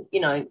being,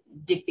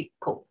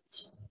 difficult?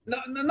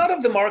 Not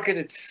of the market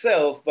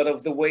itself, but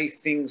of the way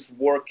things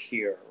work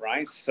here,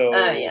 right? So,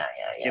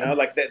 you know,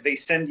 like they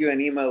send you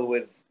an email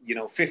with, you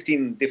know,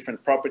 15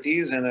 different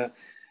properties, and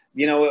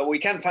you know, we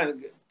can't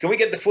find. Can we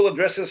get the full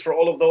addresses for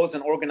all of those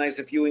and organize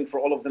a viewing for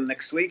all of them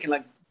next week? And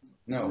like,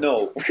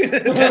 no,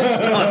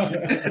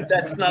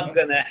 that's not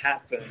gonna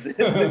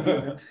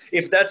happen.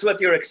 If that's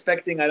what you're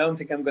expecting, I don't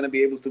think I'm gonna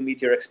be able to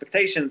meet your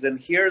expectations. And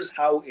here's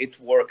how it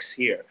works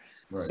here.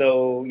 Right.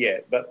 So yeah,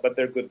 but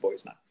they're good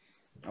boys now.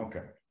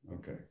 Okay,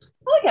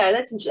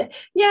 that's interesting.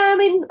 Yeah, I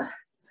mean,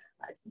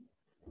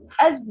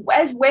 as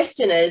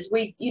Westerners,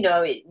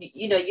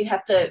 you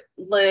have to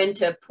learn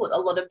to put a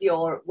lot of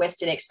your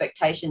Western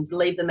expectations,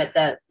 leave them at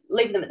the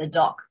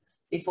dock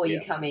before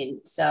you come in.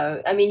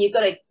 So I mean, you've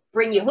got to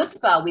bring your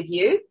chutzpah with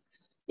you.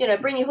 You know,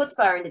 bring your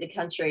chutzpah into the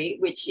country,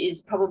 which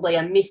is probably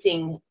a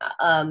missing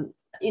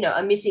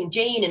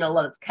gene in a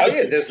lot of cases. Oh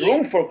yeah, there's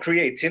room for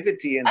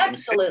creativity and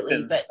absolutely.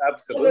 Well, that's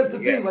the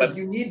thing. Like,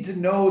 you need to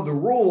know the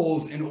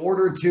rules in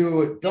order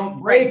to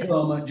don't break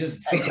them.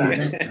 Just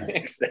exactly.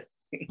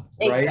 Right?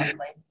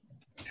 Exactly.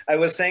 I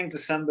was saying to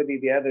somebody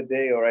the other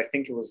day, or I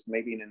think it was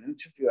maybe in an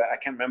interview, I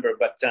can't remember,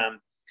 but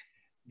I'm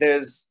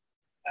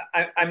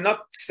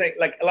not saying,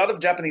 like, a lot of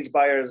Japanese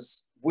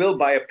buyers will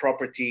buy a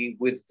property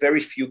with very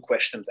few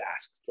questions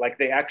asked. Like,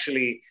 they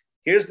actually,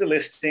 here's the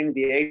listing,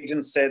 the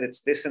agent said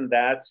it's this and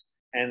that,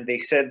 and they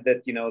said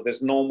that, you know,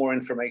 there's no more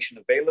information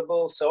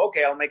available. So,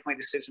 okay, I'll make my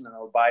decision and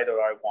I'll buy it or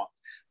I won't.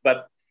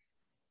 But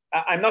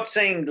I'm not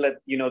saying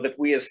that, you know, that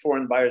we as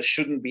foreign buyers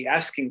shouldn't be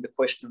asking the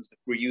questions that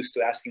we're used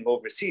to asking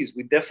overseas.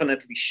 We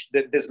definitely,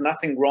 there's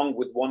nothing wrong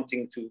with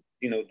wanting to,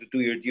 you know, to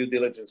do your due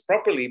diligence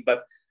properly,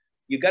 but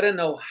you got to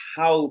know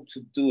how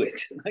to do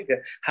it, like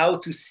how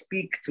to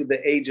speak to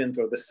the agent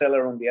or the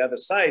seller on the other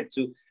side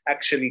to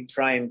actually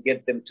try and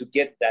get them to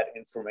get that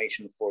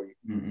information for you.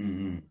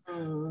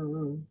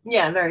 Mm-hmm.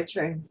 Yeah, very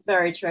true.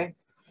 Very true.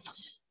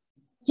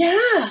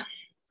 Yeah.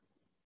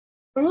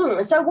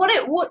 So what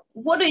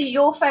are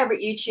your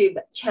favorite YouTube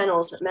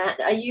channels,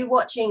 Matt? Are you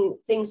watching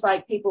things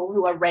like people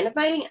who are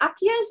renovating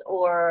Akiyas,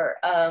 or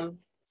I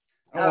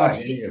don't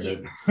watch any of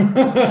it.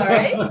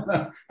 Sorry?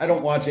 I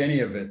don't watch any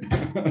of it.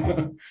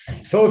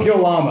 Tokyo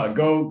Llama.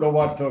 Go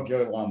watch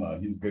Tokyo Llama.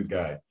 He's a good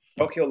guy.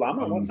 Tokyo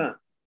Llama? What's that?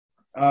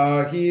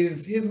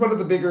 He's one of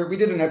the bigger, we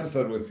did an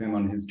episode with him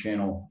on his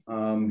channel.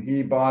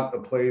 He bought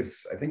a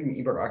place, I think in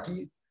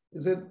Ibaraki,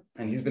 is it?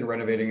 And he's been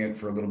renovating it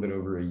for a little bit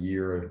over a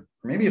year.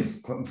 Maybe it's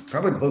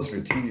probably closer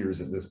to 2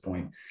 years at this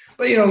point.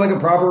 But, you know, like a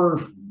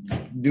proper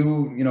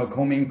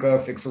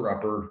kominka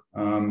fixer-upper,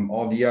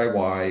 all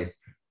DIY.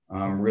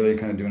 Really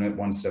kind of doing it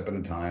one step at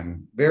a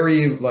time.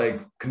 Very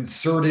like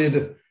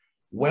concerted,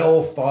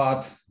 well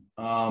thought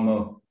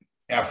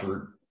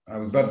effort. I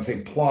was about to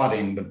say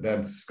plotting, but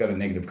that's got a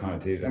negative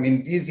connotation. I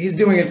mean, he's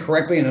doing it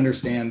correctly and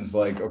understands,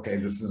 like, okay,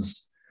 this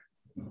is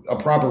a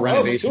proper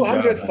renovation.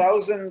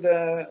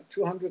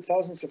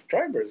 200,000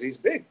 subscribers. He's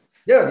big.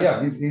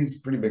 Yeah, he's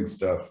pretty big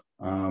stuff.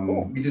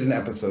 Cool. We did an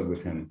episode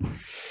with him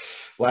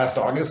last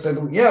August, I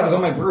believe. Yeah, it was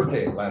on my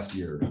birthday last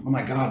year. Oh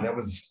my God, that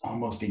was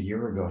almost a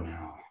year ago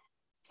now.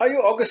 Are you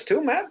August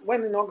too, Matt?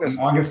 When in August?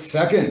 August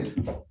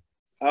 2nd.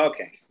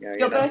 Okay. Yeah,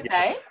 your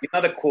birthday? You're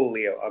not a cool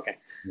Leo. Okay.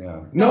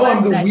 Yeah. No,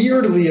 I'm the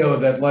weird Leo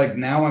that, like,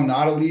 now I'm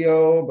not a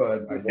Leo,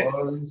 but I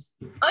was.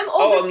 I'm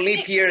August on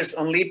leap years.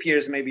 On leap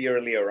years, maybe you're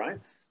a Leo, right?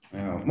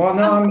 Yeah. Well,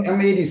 no,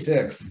 I'm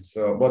 86.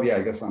 So, well, yeah,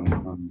 I guess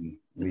on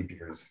leap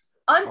years.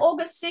 I'm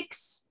August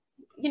 6th.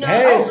 You know,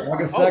 hey,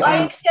 August 2nd.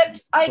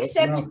 I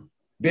accept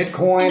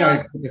Bitcoin. You know, I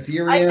accept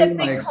Ethereum. I accept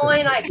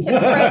Bitcoin. I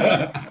accept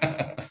present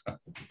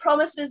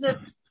promises of,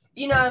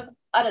 you know,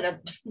 I don't know.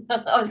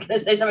 I was going to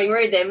say something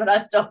rude then, but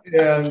I stopped.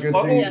 Yeah, good.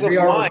 Bottles of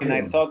wine.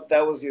 I thought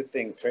that was your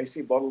thing,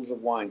 Tracey. Bottles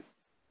of wine.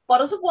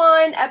 Bottles of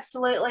wine,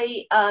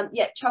 absolutely.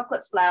 Yeah,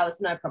 chocolates,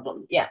 flowers, no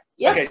problem. Yeah.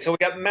 Okay, so we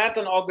got Matt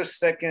on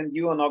August 2nd,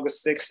 you on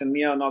August 6th, and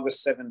me on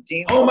August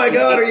 17th. Oh my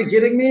God, are you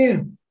kidding me?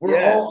 We're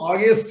all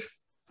August.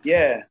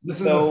 Yeah.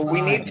 So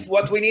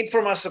what we need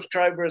from our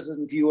subscribers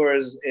and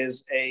viewers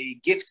is a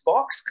gift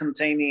box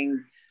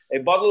containing a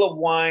bottle of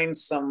wine,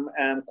 some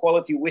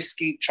quality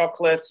whiskey,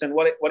 chocolates, and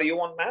what do you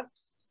want, Matt?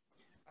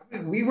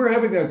 We were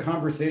having a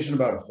conversation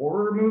about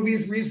horror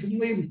movies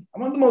recently. I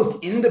want the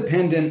most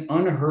independent,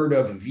 unheard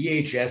of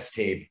VHS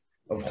tape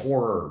of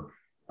horror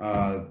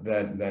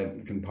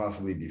that can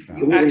possibly be found.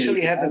 You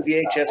actually have a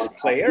VHS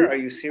player? Are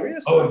you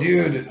serious? Oh,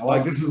 dude!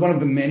 Like, this is one of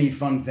the many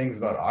fun things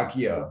about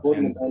Akiya,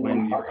 and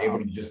when you're able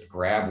to just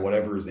grab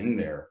whatever's in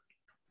there.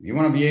 You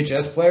want a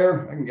VHS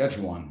player? I can get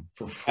you one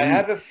for free. I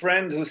have a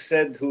friend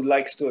who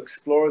likes to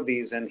explore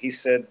these, and he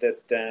said that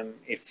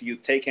if you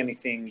take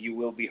anything, you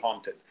will be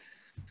haunted.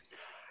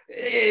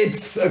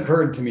 It's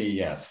occurred to me,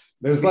 yes.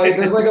 There's like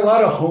a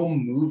lot of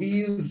home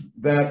movies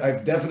that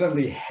I've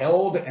definitely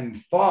held and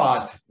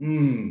thought,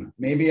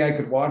 maybe I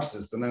could watch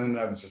this, but then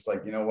I was just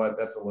like, you know what?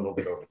 That's a little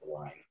bit over the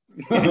line.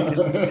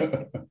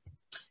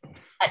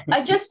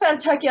 I just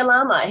found Tokyo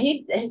Llama.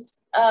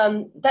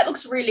 That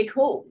looks really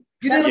cool.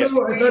 You didn't know?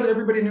 I thought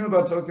everybody knew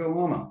about Tokyo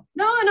Llama.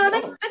 No,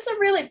 that's a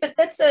really, but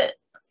that's a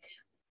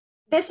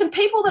there's some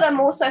people that I'm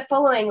also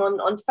following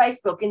on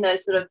Facebook in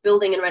those sort of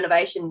building and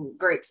renovation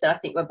groups that I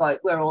think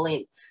we're all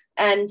in.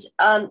 And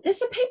there's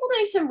some people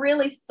doing some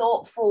really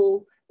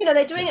thoughtful, you know,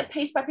 they're doing it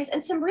piece by piece,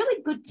 and some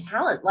really good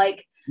talent.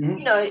 Like,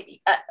 you know,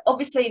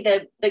 obviously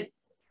the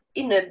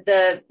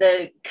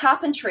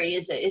carpentry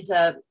is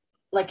a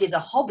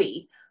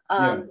hobby.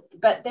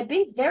 But they're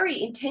being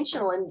very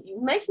intentional and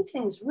making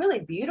things really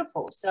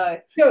beautiful. So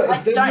I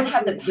don't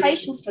have the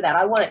patience for that.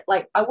 I want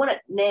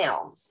it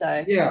now. So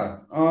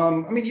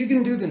I mean, you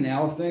can do the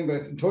now thing,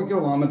 but Tokyo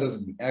Llama does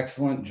an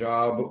excellent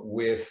job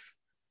with.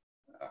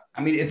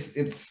 I mean,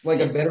 it's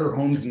like a Better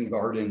Homes and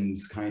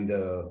Gardens kind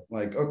of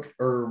like,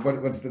 or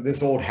what's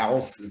This Old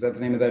House? Is that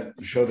the name of that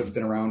show that's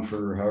been around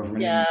for however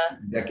many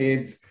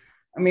decades?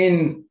 I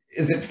mean,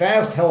 is it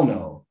fast? Hell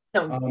no.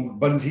 No.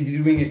 But is he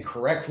doing it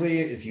correctly?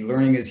 Is he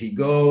learning as he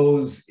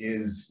goes?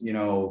 You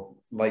know,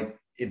 like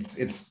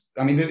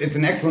I mean, it's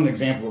an excellent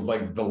example of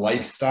like the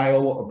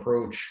lifestyle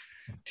approach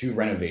to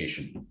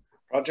renovation.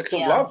 Project of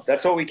love.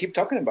 That's what we keep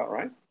talking about,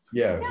 right?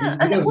 Yeah.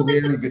 He does a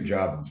very good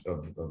job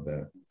of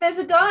that. There's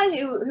a guy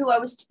who I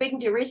was speaking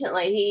to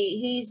recently.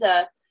 He's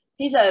a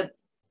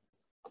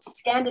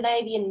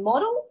Scandinavian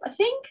model, I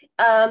think.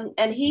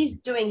 And he's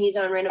doing his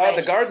own renovation. Oh,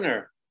 the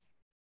gardener.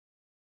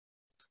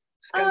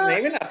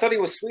 Scandinavian? I thought he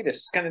was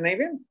Swedish.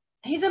 Scandinavian?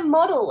 He's a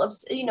model of,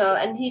 you know,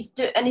 and he's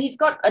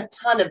got a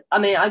ton of, I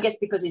mean, I guess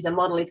because he's a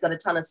model, he's got a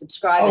ton of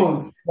subscribers.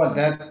 Oh,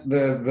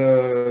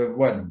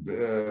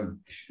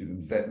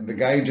 the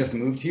guy who just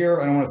moved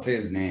here? I don't want to say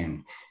his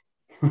name.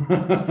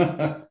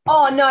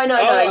 Oh no!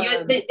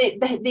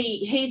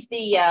 He's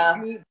the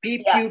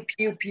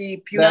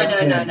No,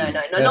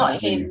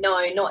 not him.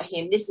 No, not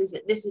him. This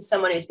is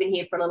someone who's been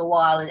here for a little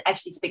while and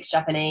actually speaks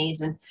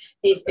Japanese, and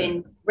he's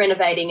been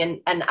renovating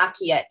an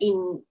Akiya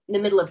in the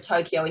middle of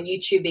Tokyo and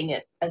YouTubing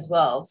it as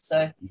well.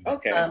 So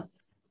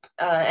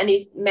and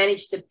he's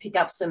managed to pick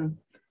up some.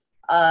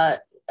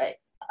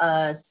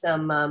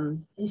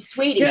 He's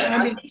Swedish. Yeah,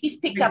 I mean, he's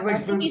picked up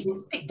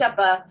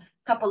a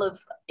couple of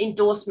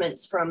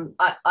endorsements from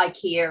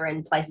IKEA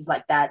and places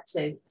like that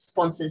to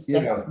sponsors to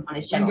on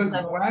his channel. And the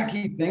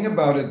wacky thing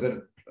about it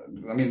that,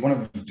 I mean,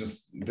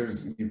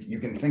 you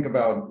can think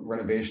about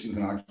renovations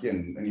in IKEA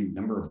in any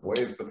number of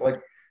ways, but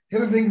like the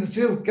other thing is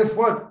too, guess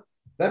what?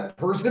 That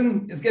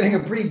person is getting a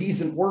pretty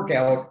decent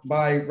workout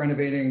by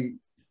renovating,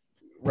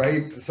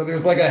 right? So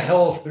there's like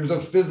there's a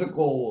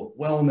physical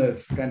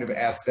wellness kind of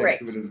aspect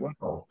to it as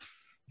well.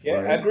 Yeah,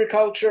 right.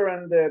 Agriculture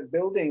and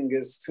building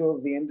is two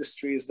of the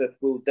industries that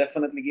will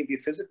definitely give you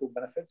physical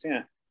benefits.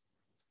 So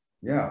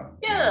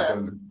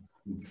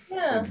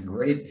it's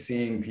great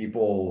seeing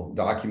people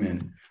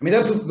document. I mean,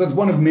 that's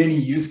one of many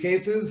use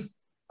cases.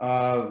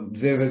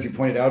 Ziv, as you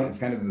pointed out, it's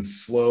kind of the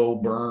slow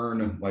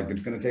burn, like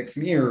it's going to take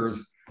some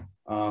years,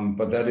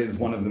 but that is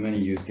one of the many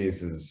use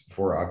cases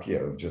for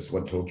Akiya of just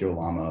what Tokyo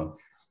Llama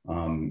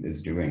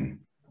is doing,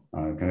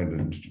 kind of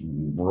the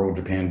rural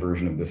Japan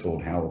version of This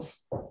Old House,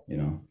 you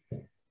know.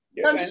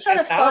 Yeah, I'm just trying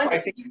to find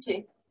it.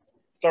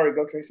 Sorry,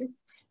 go Tracy.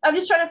 I'm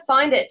just trying to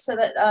find it so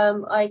that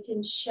I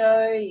can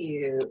show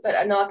you,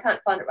 but no, I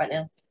can't find it right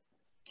now.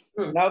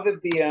 Now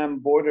that the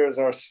borders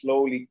are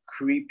slowly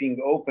creeping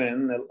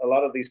open, a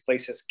lot of these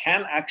places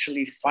can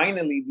actually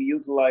finally be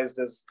utilized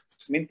as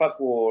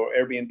Minpaku or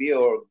Airbnb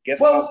or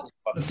guest houses.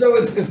 So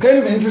it's kind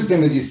of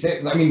interesting that you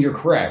say, I mean, you're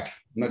correct.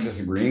 I'm not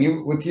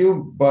disagreeing with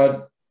you,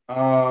 but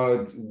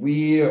I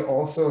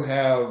also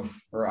have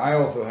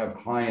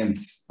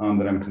clients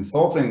that I'm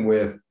consulting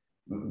with,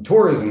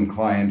 tourism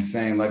clients,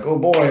 saying like, oh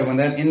boy, when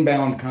that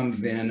inbound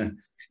comes in,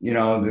 you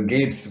know, the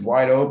gate's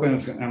wide open.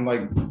 I'm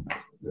like,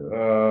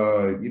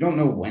 you don't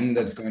know when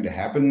that's going to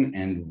happen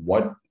and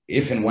what,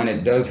 if and when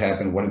it does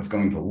happen, what it's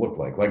going to look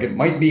like. Like it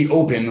might be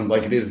open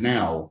like it is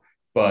now,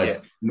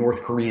 but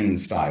North Korean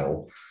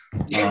style.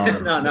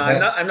 I'm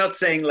not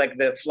saying like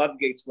the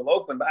floodgates will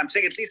open, but I'm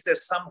saying at least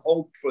there's some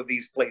hope for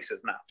these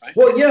places now, right?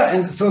 Well, yeah,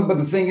 and so, but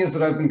the thing is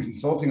that I've been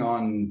consulting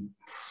on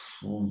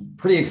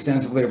pretty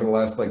extensively over the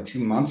last like 2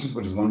 months,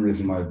 which is one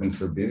reason why I've been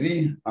so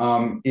busy,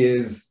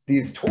 is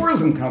these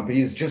tourism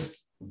companies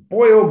just,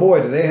 boy, oh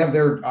boy, do they have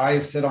their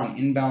eyes set on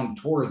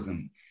inbound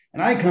tourism.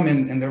 And I come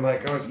in and they're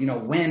like, oh, you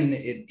know,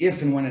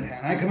 if and when it,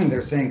 and I come in,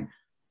 they're saying,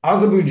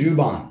 Azabu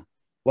Juban,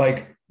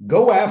 like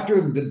go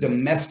after the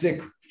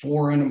domestic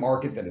foreign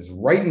market that is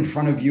right in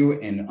front of you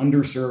and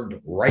underserved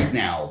right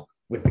now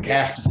with the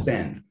cash to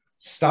spend.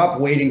 Stop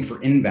waiting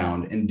for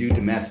inbound and do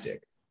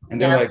domestic. And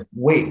they're like,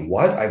 wait,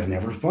 what? I've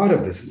never thought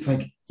of this. It's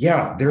like,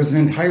 yeah, there's an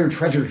entire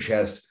treasure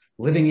chest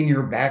living in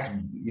your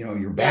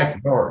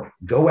backyard.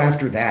 Go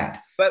after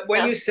that. But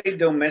when you say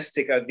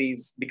domestic, are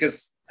these,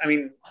 because I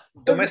mean,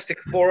 domestic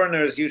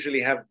foreigners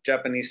usually have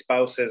Japanese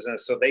spouses, and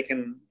so they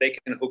can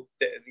hook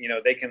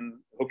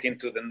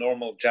into the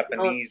normal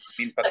Japanese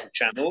Minpaku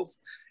channels,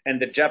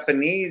 and the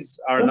Japanese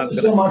are not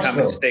going to come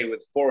and stay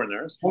with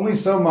foreigners. Only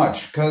so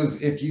much,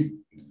 because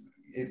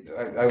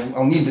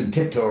I'll need to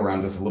tiptoe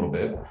around this a little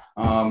bit,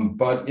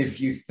 but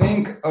if you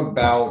think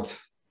about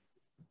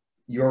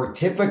your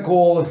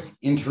typical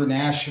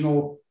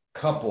international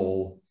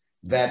couple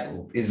that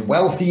is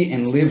wealthy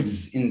and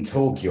lives in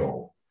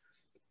Tokyo,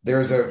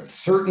 there's a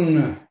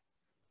certain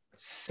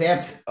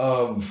set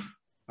of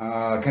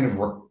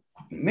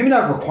maybe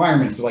not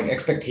requirements, but like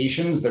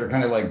expectations that are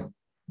kind of like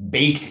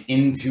baked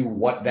into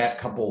what that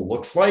couple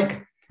looks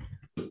like.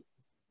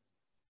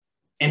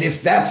 And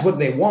if that's what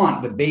they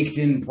want, the baked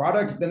in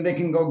product, then they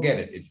can go get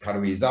it. It's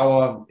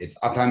Karuizawa, it's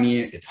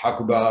Atami, it's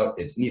Hakuba,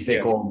 it's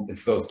Niseko,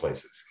 it's those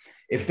places.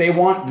 If they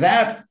want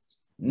that,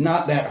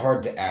 not that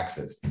hard to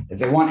access. If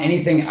they want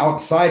anything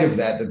outside of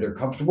that they're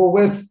comfortable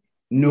with,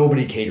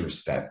 nobody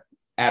caters to that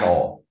at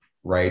all,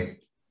 right?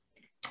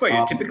 Well,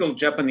 your typical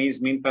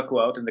Japanese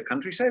minpaku out in the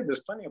countryside, there's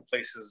plenty of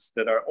places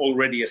that are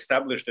already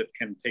established that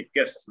can take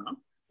guests, no?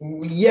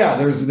 Yeah,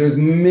 there's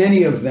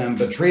many of them,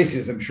 but Tracey,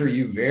 as I'm sure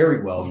you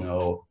very well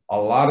know, a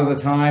lot of the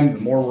time, the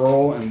more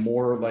rural and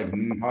more like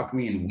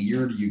minpaku and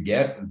weird you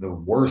get, the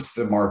worse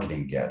the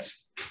marketing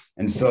gets.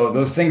 And so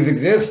those things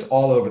exist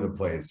all over the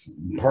place.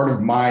 Part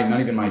of my,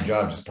 not even my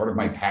job, just part of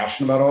my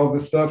passion about all of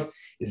this stuff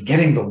is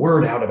getting the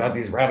word out about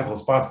these radical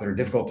spots that are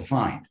difficult to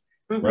find,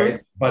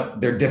 right? But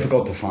they're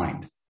difficult to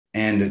find.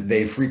 And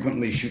they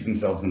frequently shoot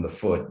themselves in the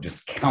foot,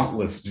 just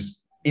countless,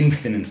 just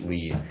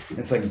infinitely.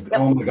 It's like,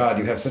 oh my God,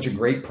 you have such a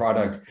great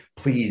product.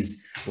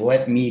 Please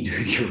let me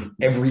do your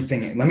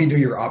everything. Let me do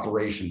your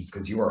operations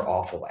because you are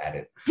awful at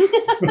it.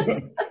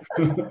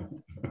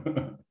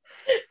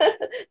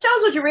 Tell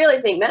us what you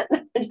really think, Matt.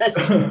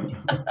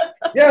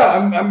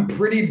 Yeah, I'm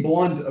pretty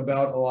blunt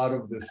about a lot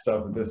of this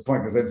stuff at this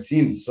point because I've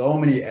seen so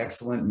many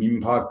excellent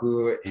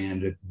minpaku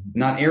and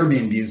not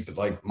Airbnbs, but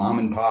like mom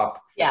and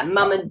pop. Yeah,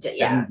 mom and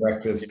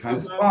breakfast kind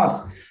of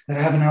spots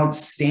that have an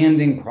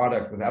outstanding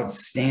product with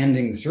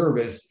outstanding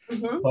service,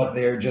 but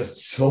they're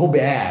just so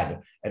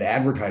bad at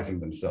advertising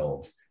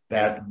themselves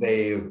that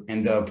they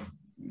end up,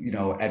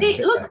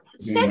 look,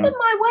 send them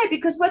my way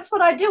because that's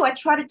what I do. I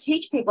try to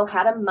teach people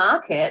how to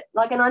market.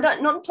 Like, and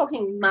not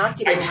talking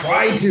marketing. I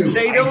try to.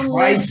 They don't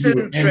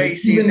listen,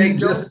 Tracey. They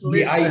don't listen.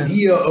 The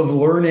idea of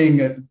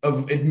learning,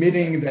 of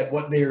admitting that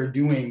what they are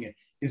doing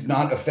is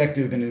not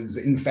effective and is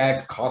in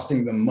fact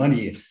costing them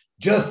money.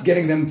 Just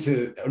getting them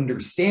to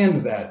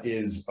understand that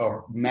is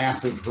a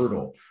massive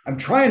hurdle. I'm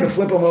trying to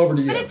flip them over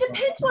to you. But it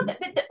depends but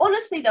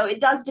honestly, though,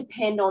 it does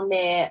depend on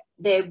their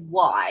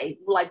why.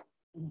 Like,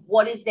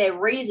 what is their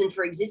reason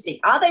for existing?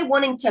 Are they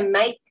wanting to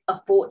make a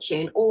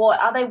fortune or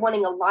are they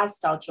wanting a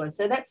lifestyle choice?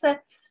 So that's a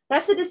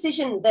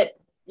decision that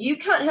you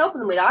can't help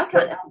them with. I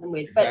can't help them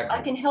with, but exactly.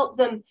 I can help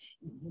them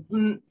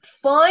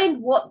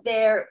find what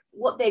their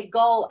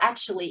goal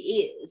actually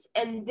is.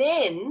 And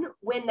then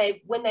when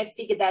they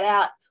figure that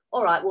out,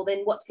 all right, well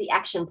then what's the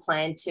action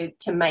plan to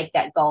make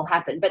that goal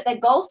happen? But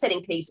that goal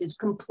setting piece is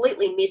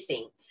completely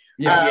missing.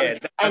 And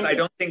I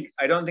don't think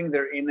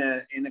they're in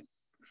a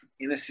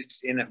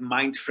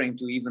mind frame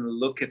to even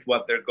look at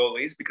what their goal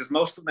is, because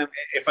most of them,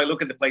 if I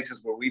look at the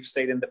places where we've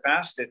stayed in the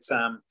past, it's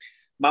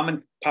mom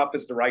and pop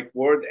is the right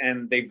word,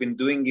 and they've been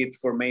doing it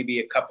for maybe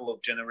a couple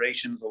of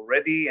generations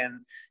already.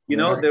 And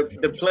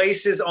the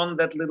places on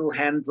that little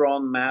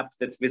hand-drawn map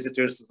that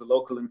visitors to the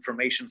local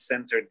information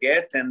center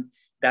get, and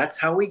that's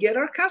how we get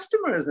our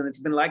customers, and it's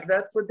been like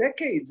that for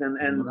decades. And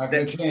we're not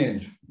going to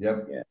change.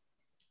 Yep. Yeah.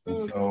 And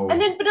so, but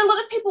a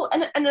lot of people,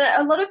 and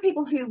a lot of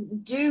people who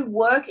do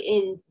work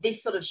in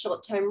this sort of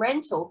short-term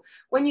rental,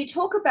 when you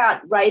talk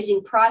about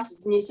raising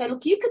prices and you say,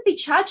 look, you could be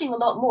charging a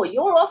lot more,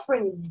 you're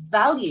offering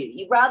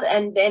value.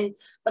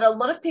 But a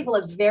lot of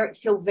people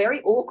feel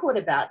very awkward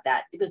about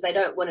that because they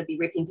don't want to be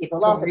ripping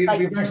people off. It's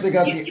we've actually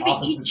got the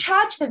opposite. You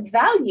charge the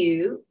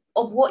value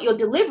of what you're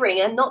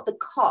delivering and not the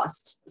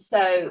cost.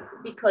 So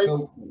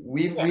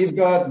we've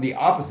got the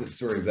opposite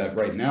story of that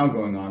right now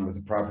going on with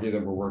the property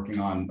that we're working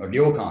on, a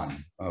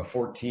ryokan,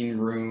 14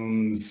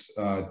 rooms,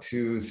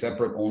 2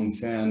 separate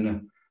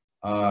onsen.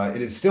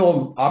 It is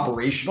still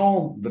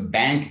operational. The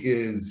bank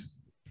is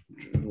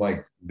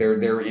like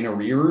they're in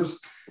arrears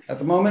at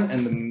the moment,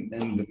 and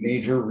the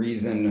major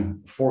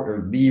reason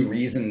for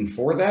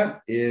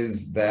that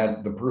is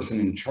that the person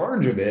in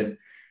charge of it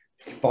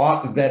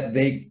thought that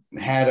they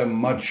had a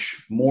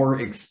much more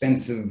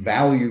expensive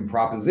value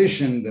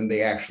proposition than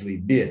they actually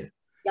did.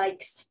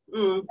 Yikes.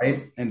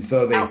 Right? And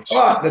so they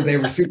thought that they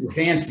were super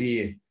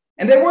fancy,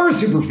 and they were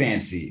super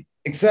fancy,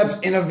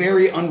 except in a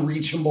very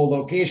unreachable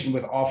location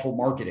with awful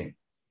marketing.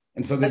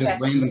 And so they just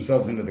ran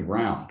themselves into the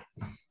ground.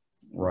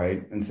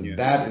 Right? And so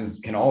that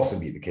can also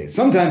be the case.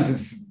 Sometimes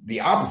it's the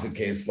opposite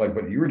case, like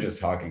what you were just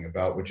talking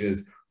about, which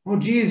is, oh,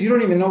 geez, you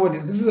don't even know what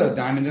this is, a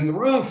diamond in the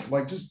rough.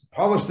 Like, just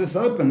polish this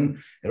up and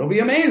it'll be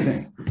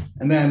amazing.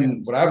 And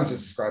then what I was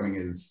just describing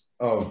is,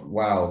 oh,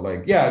 wow,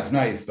 like, yeah, it's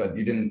nice, but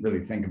you didn't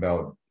really think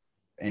about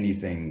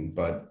anything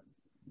but,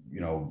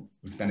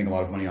 spending a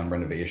lot of money on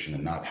renovation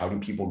and not how do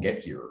people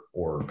get here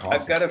or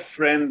cost. I've got a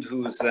friend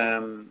who's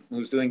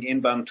doing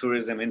inbound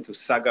tourism into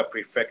Saga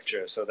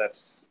Prefecture. So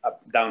that's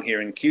up down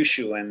here in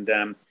Kyushu.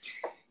 And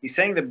he's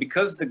saying that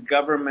because the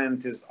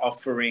government is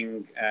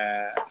offering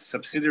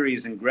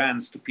subsidies and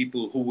grants to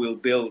people who will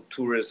build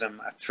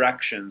tourism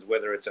attractions,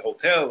 whether it's a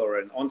hotel or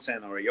an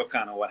onsen or a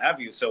ryokan or what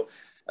have you. So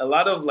a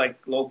lot of like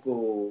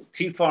local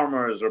tea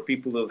farmers or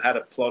people who've had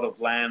a plot of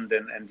land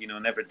and you know,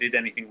 never did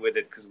anything with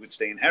it because which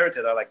they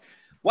inherited are like,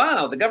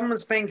 wow, the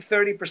government's paying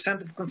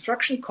 30% of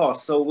construction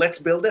costs, so let's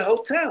build a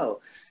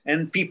hotel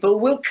and people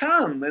will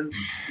come. And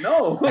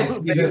no, I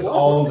see this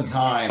all the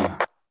time.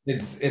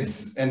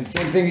 It's and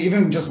same thing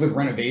even just with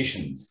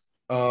renovations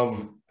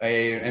of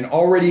an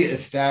already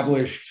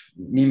established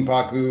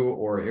Minpaku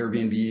or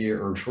Airbnb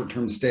or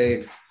short-term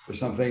stay or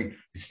something,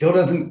 who still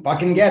doesn't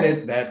fucking get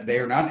it that they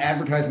are not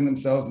advertising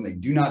themselves and they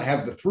do not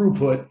have the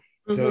throughput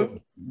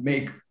to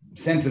make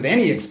sense of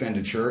any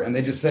expenditure, and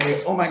they just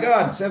say, oh my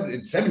god, it's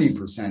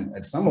 70%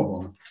 at some of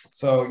them.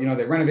 So you know,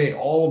 they renovate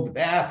all of the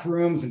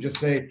bathrooms and just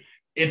say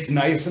it's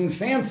nice and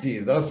fancy,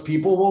 thus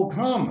people will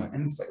come.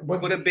 And it's like,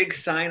 what? Put a big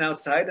sign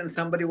outside and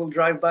somebody will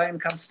drive by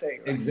and come stay.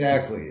 Right?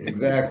 Exactly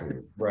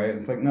right.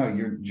 It's like, no, I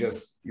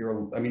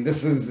mean,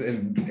 this is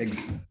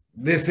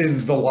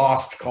the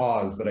lost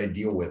cause that I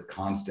deal with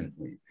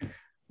constantly,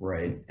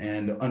 right?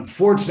 And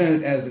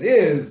unfortunate as it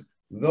is,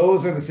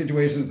 those are the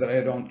situations that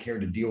I don't care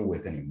to deal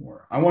with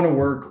anymore. I want to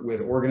work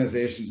with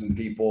organizations and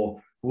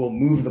people who will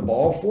move the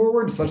ball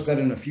forward such that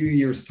in a few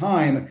years'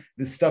 time,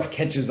 this stuff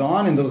catches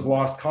on and those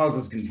lost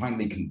causes can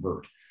finally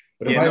convert.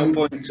 But yeah, no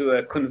point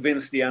to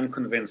convince the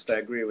unconvinced. I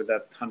agree with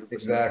that 100%.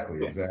 Exactly.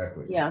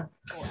 Yeah.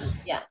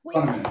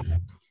 What?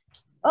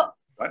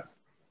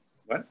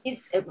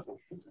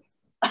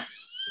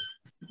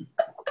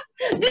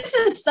 This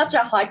is such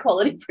a high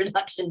quality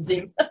production,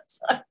 Ziv.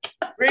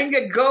 Bring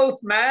a goat,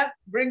 Matt.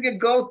 Bring a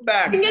goat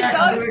back. Bring a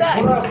goat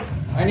back.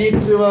 I need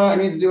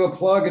to do a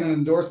plug and an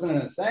endorsement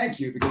and a thank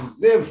you, because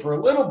Ziv, for a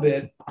little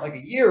bit, like a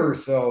year or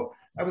so,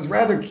 I was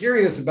rather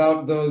curious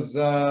about those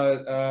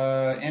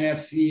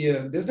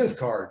NFC business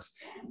cards,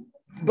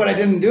 but I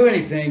didn't do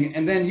anything.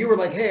 And then you were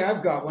like, hey,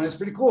 I've got one. It's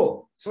pretty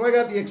cool. So I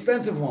got the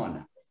expensive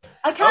one.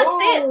 I can't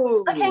see it.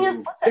 Okay, hang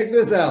on. Check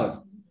this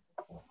out.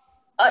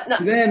 No.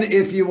 Then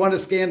if you want to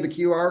scan the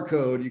QR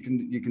code, you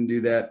can do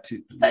that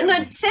too. So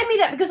no, send me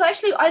that, because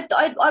actually I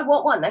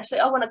want one. Actually,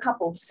 I want a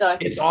couple. So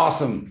it's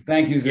awesome.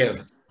 Thank you, Ziv.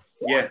 Yes.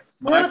 Yeah.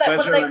 What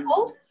are they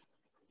called?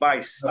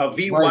 Vice.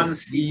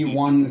 V1C.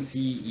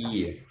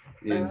 V1CE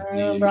is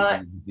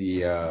right.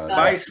 the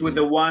Vice with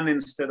the one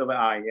instead of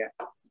I.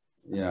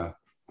 Yeah.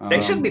 They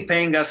should be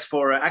paying us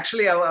for.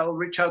 Actually, I'll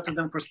reach out to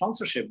them for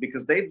sponsorship,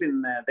 because they've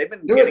been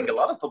getting a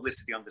lot of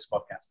publicity on this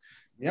podcast.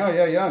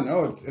 Yeah.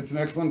 No, it's an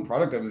excellent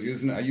product. I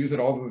use it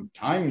all the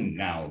time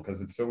now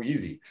because it's so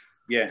easy.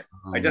 Yeah,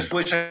 I just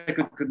wish I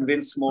could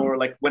convince more.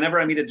 Like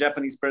whenever I meet a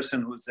Japanese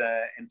person who's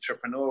an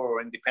entrepreneur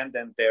or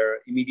independent, they're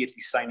immediately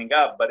signing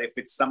up. But if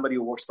it's somebody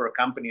who works for a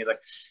company, like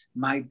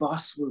my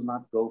boss will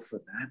not go for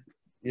that.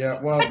 Yeah,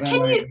 well, but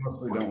then I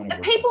mostly don't want to.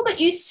 The people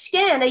that you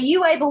scan, are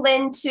you able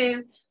then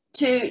to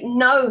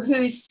know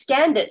who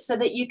scanned it, so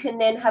that you can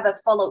then have a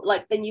follow,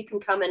 like then you can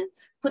come and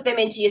put them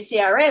into your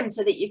CRM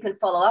so that you can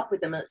follow up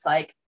with them? It's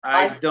like,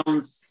 I'm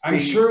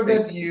sure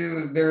that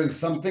there's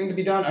something to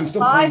be done. I'm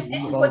still guys,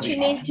 this is what you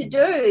need to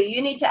do.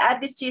 You need to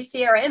add this to your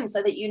CRM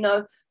so that you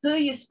know who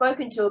you've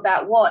spoken to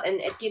about what,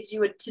 and it gives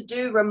you a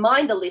to-do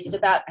reminder list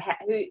about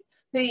who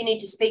you need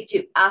to speak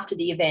to after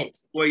the event.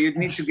 Well, you'd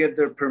need to get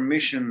their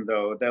permission,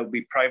 though. There'll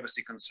be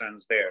privacy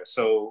concerns there.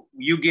 So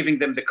you giving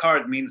them the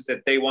card means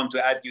that they want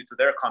to add you to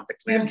their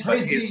contact list. And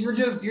Tracey,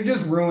 you're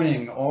just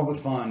ruining all the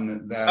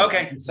fun.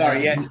 Okay,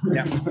 sorry. Yeah.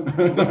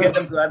 We'll get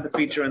them to add the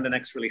feature in the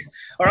next release.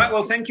 All right.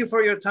 Well, thank you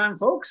for your time,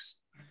 folks.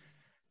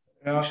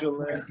 We shall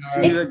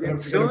see you again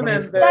soon.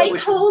 And stay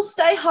cool,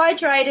 stay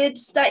hydrated.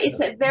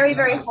 It's very,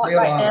 very hot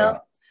right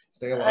now.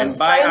 Stay alive. And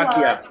buy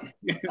Akiya.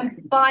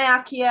 And buy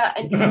Akiya,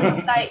 and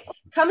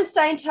come and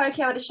stay in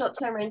Tokyo at a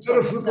short-term rental.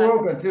 Go to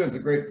Fukuoka too. It's a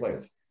great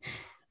place.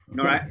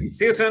 All right.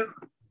 See you soon.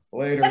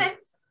 Later.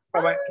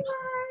 Bye-bye.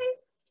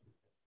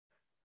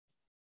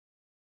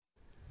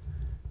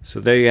 So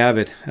there you have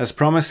it. As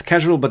promised,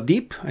 casual but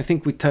deep. I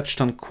think we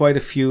touched on quite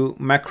a few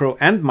macro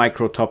and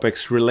micro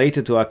topics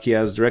related to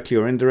Akiyas directly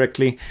or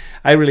indirectly.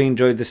 I really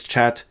enjoyed this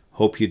chat.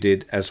 Hope you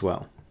did as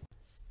well.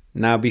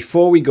 Now,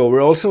 before we go,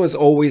 we're also, as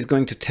always,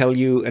 going to tell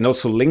you and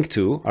also link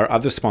to our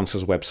other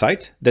sponsor's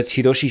website. That's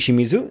Hiroshi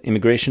Shimizu,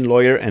 immigration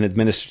lawyer and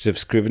administrative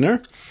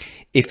scrivener.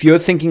 If you're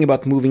thinking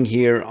about moving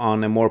here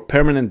on a more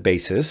permanent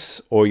basis,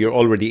 or you're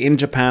already in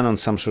Japan on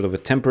some sort of a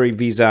temporary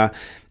visa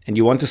and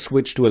you want to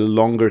switch to a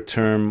longer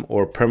term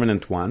or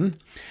permanent one,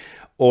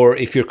 or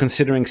if you're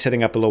considering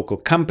setting up a local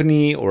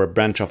company or a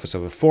branch office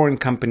of a foreign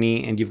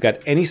company and you've got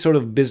any sort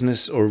of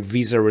business or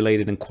visa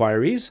related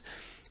inquiries,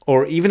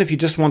 or even if you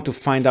just want to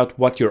find out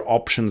what your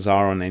options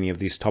are on any of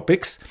these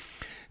topics,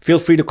 feel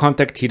free to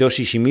contact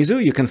Hiroshi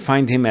Shimizu. You can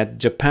find him at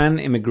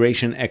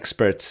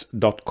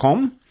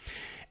japanimmigrationexperts.com,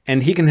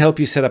 and he can help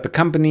you set up a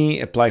company,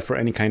 apply for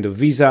any kind of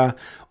visa,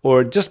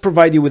 or just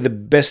provide you with the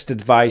best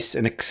advice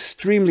and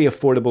extremely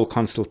affordable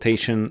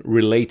consultation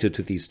related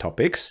to these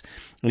topics.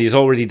 And he's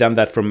already done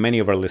that for many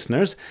of our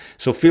listeners.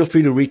 So feel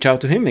free to reach out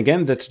to him.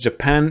 Again, that's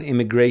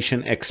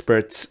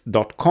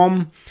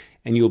japanimmigrationexperts.com,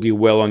 and you'll be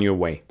well on your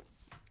way.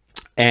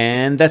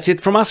 And that's it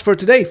from us for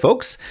today,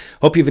 folks.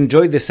 Hope you've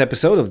enjoyed this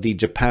episode of the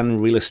Japan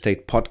Real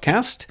Estate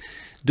Podcast.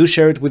 Do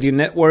share it with your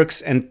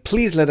networks, and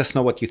please let us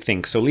know what you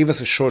think. So leave us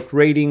a short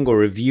rating or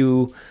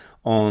review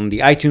on the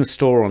iTunes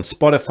Store, on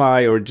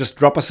Spotify, or just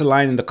drop us a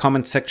line in the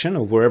comment section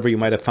or wherever you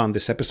might have found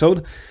this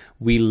episode.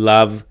 We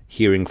love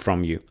hearing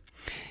from you.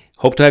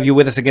 Hope to have you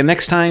with us again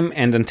next time,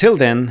 and until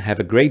then, have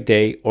a great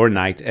day or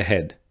night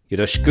ahead.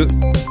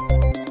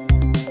 Yoroshiku.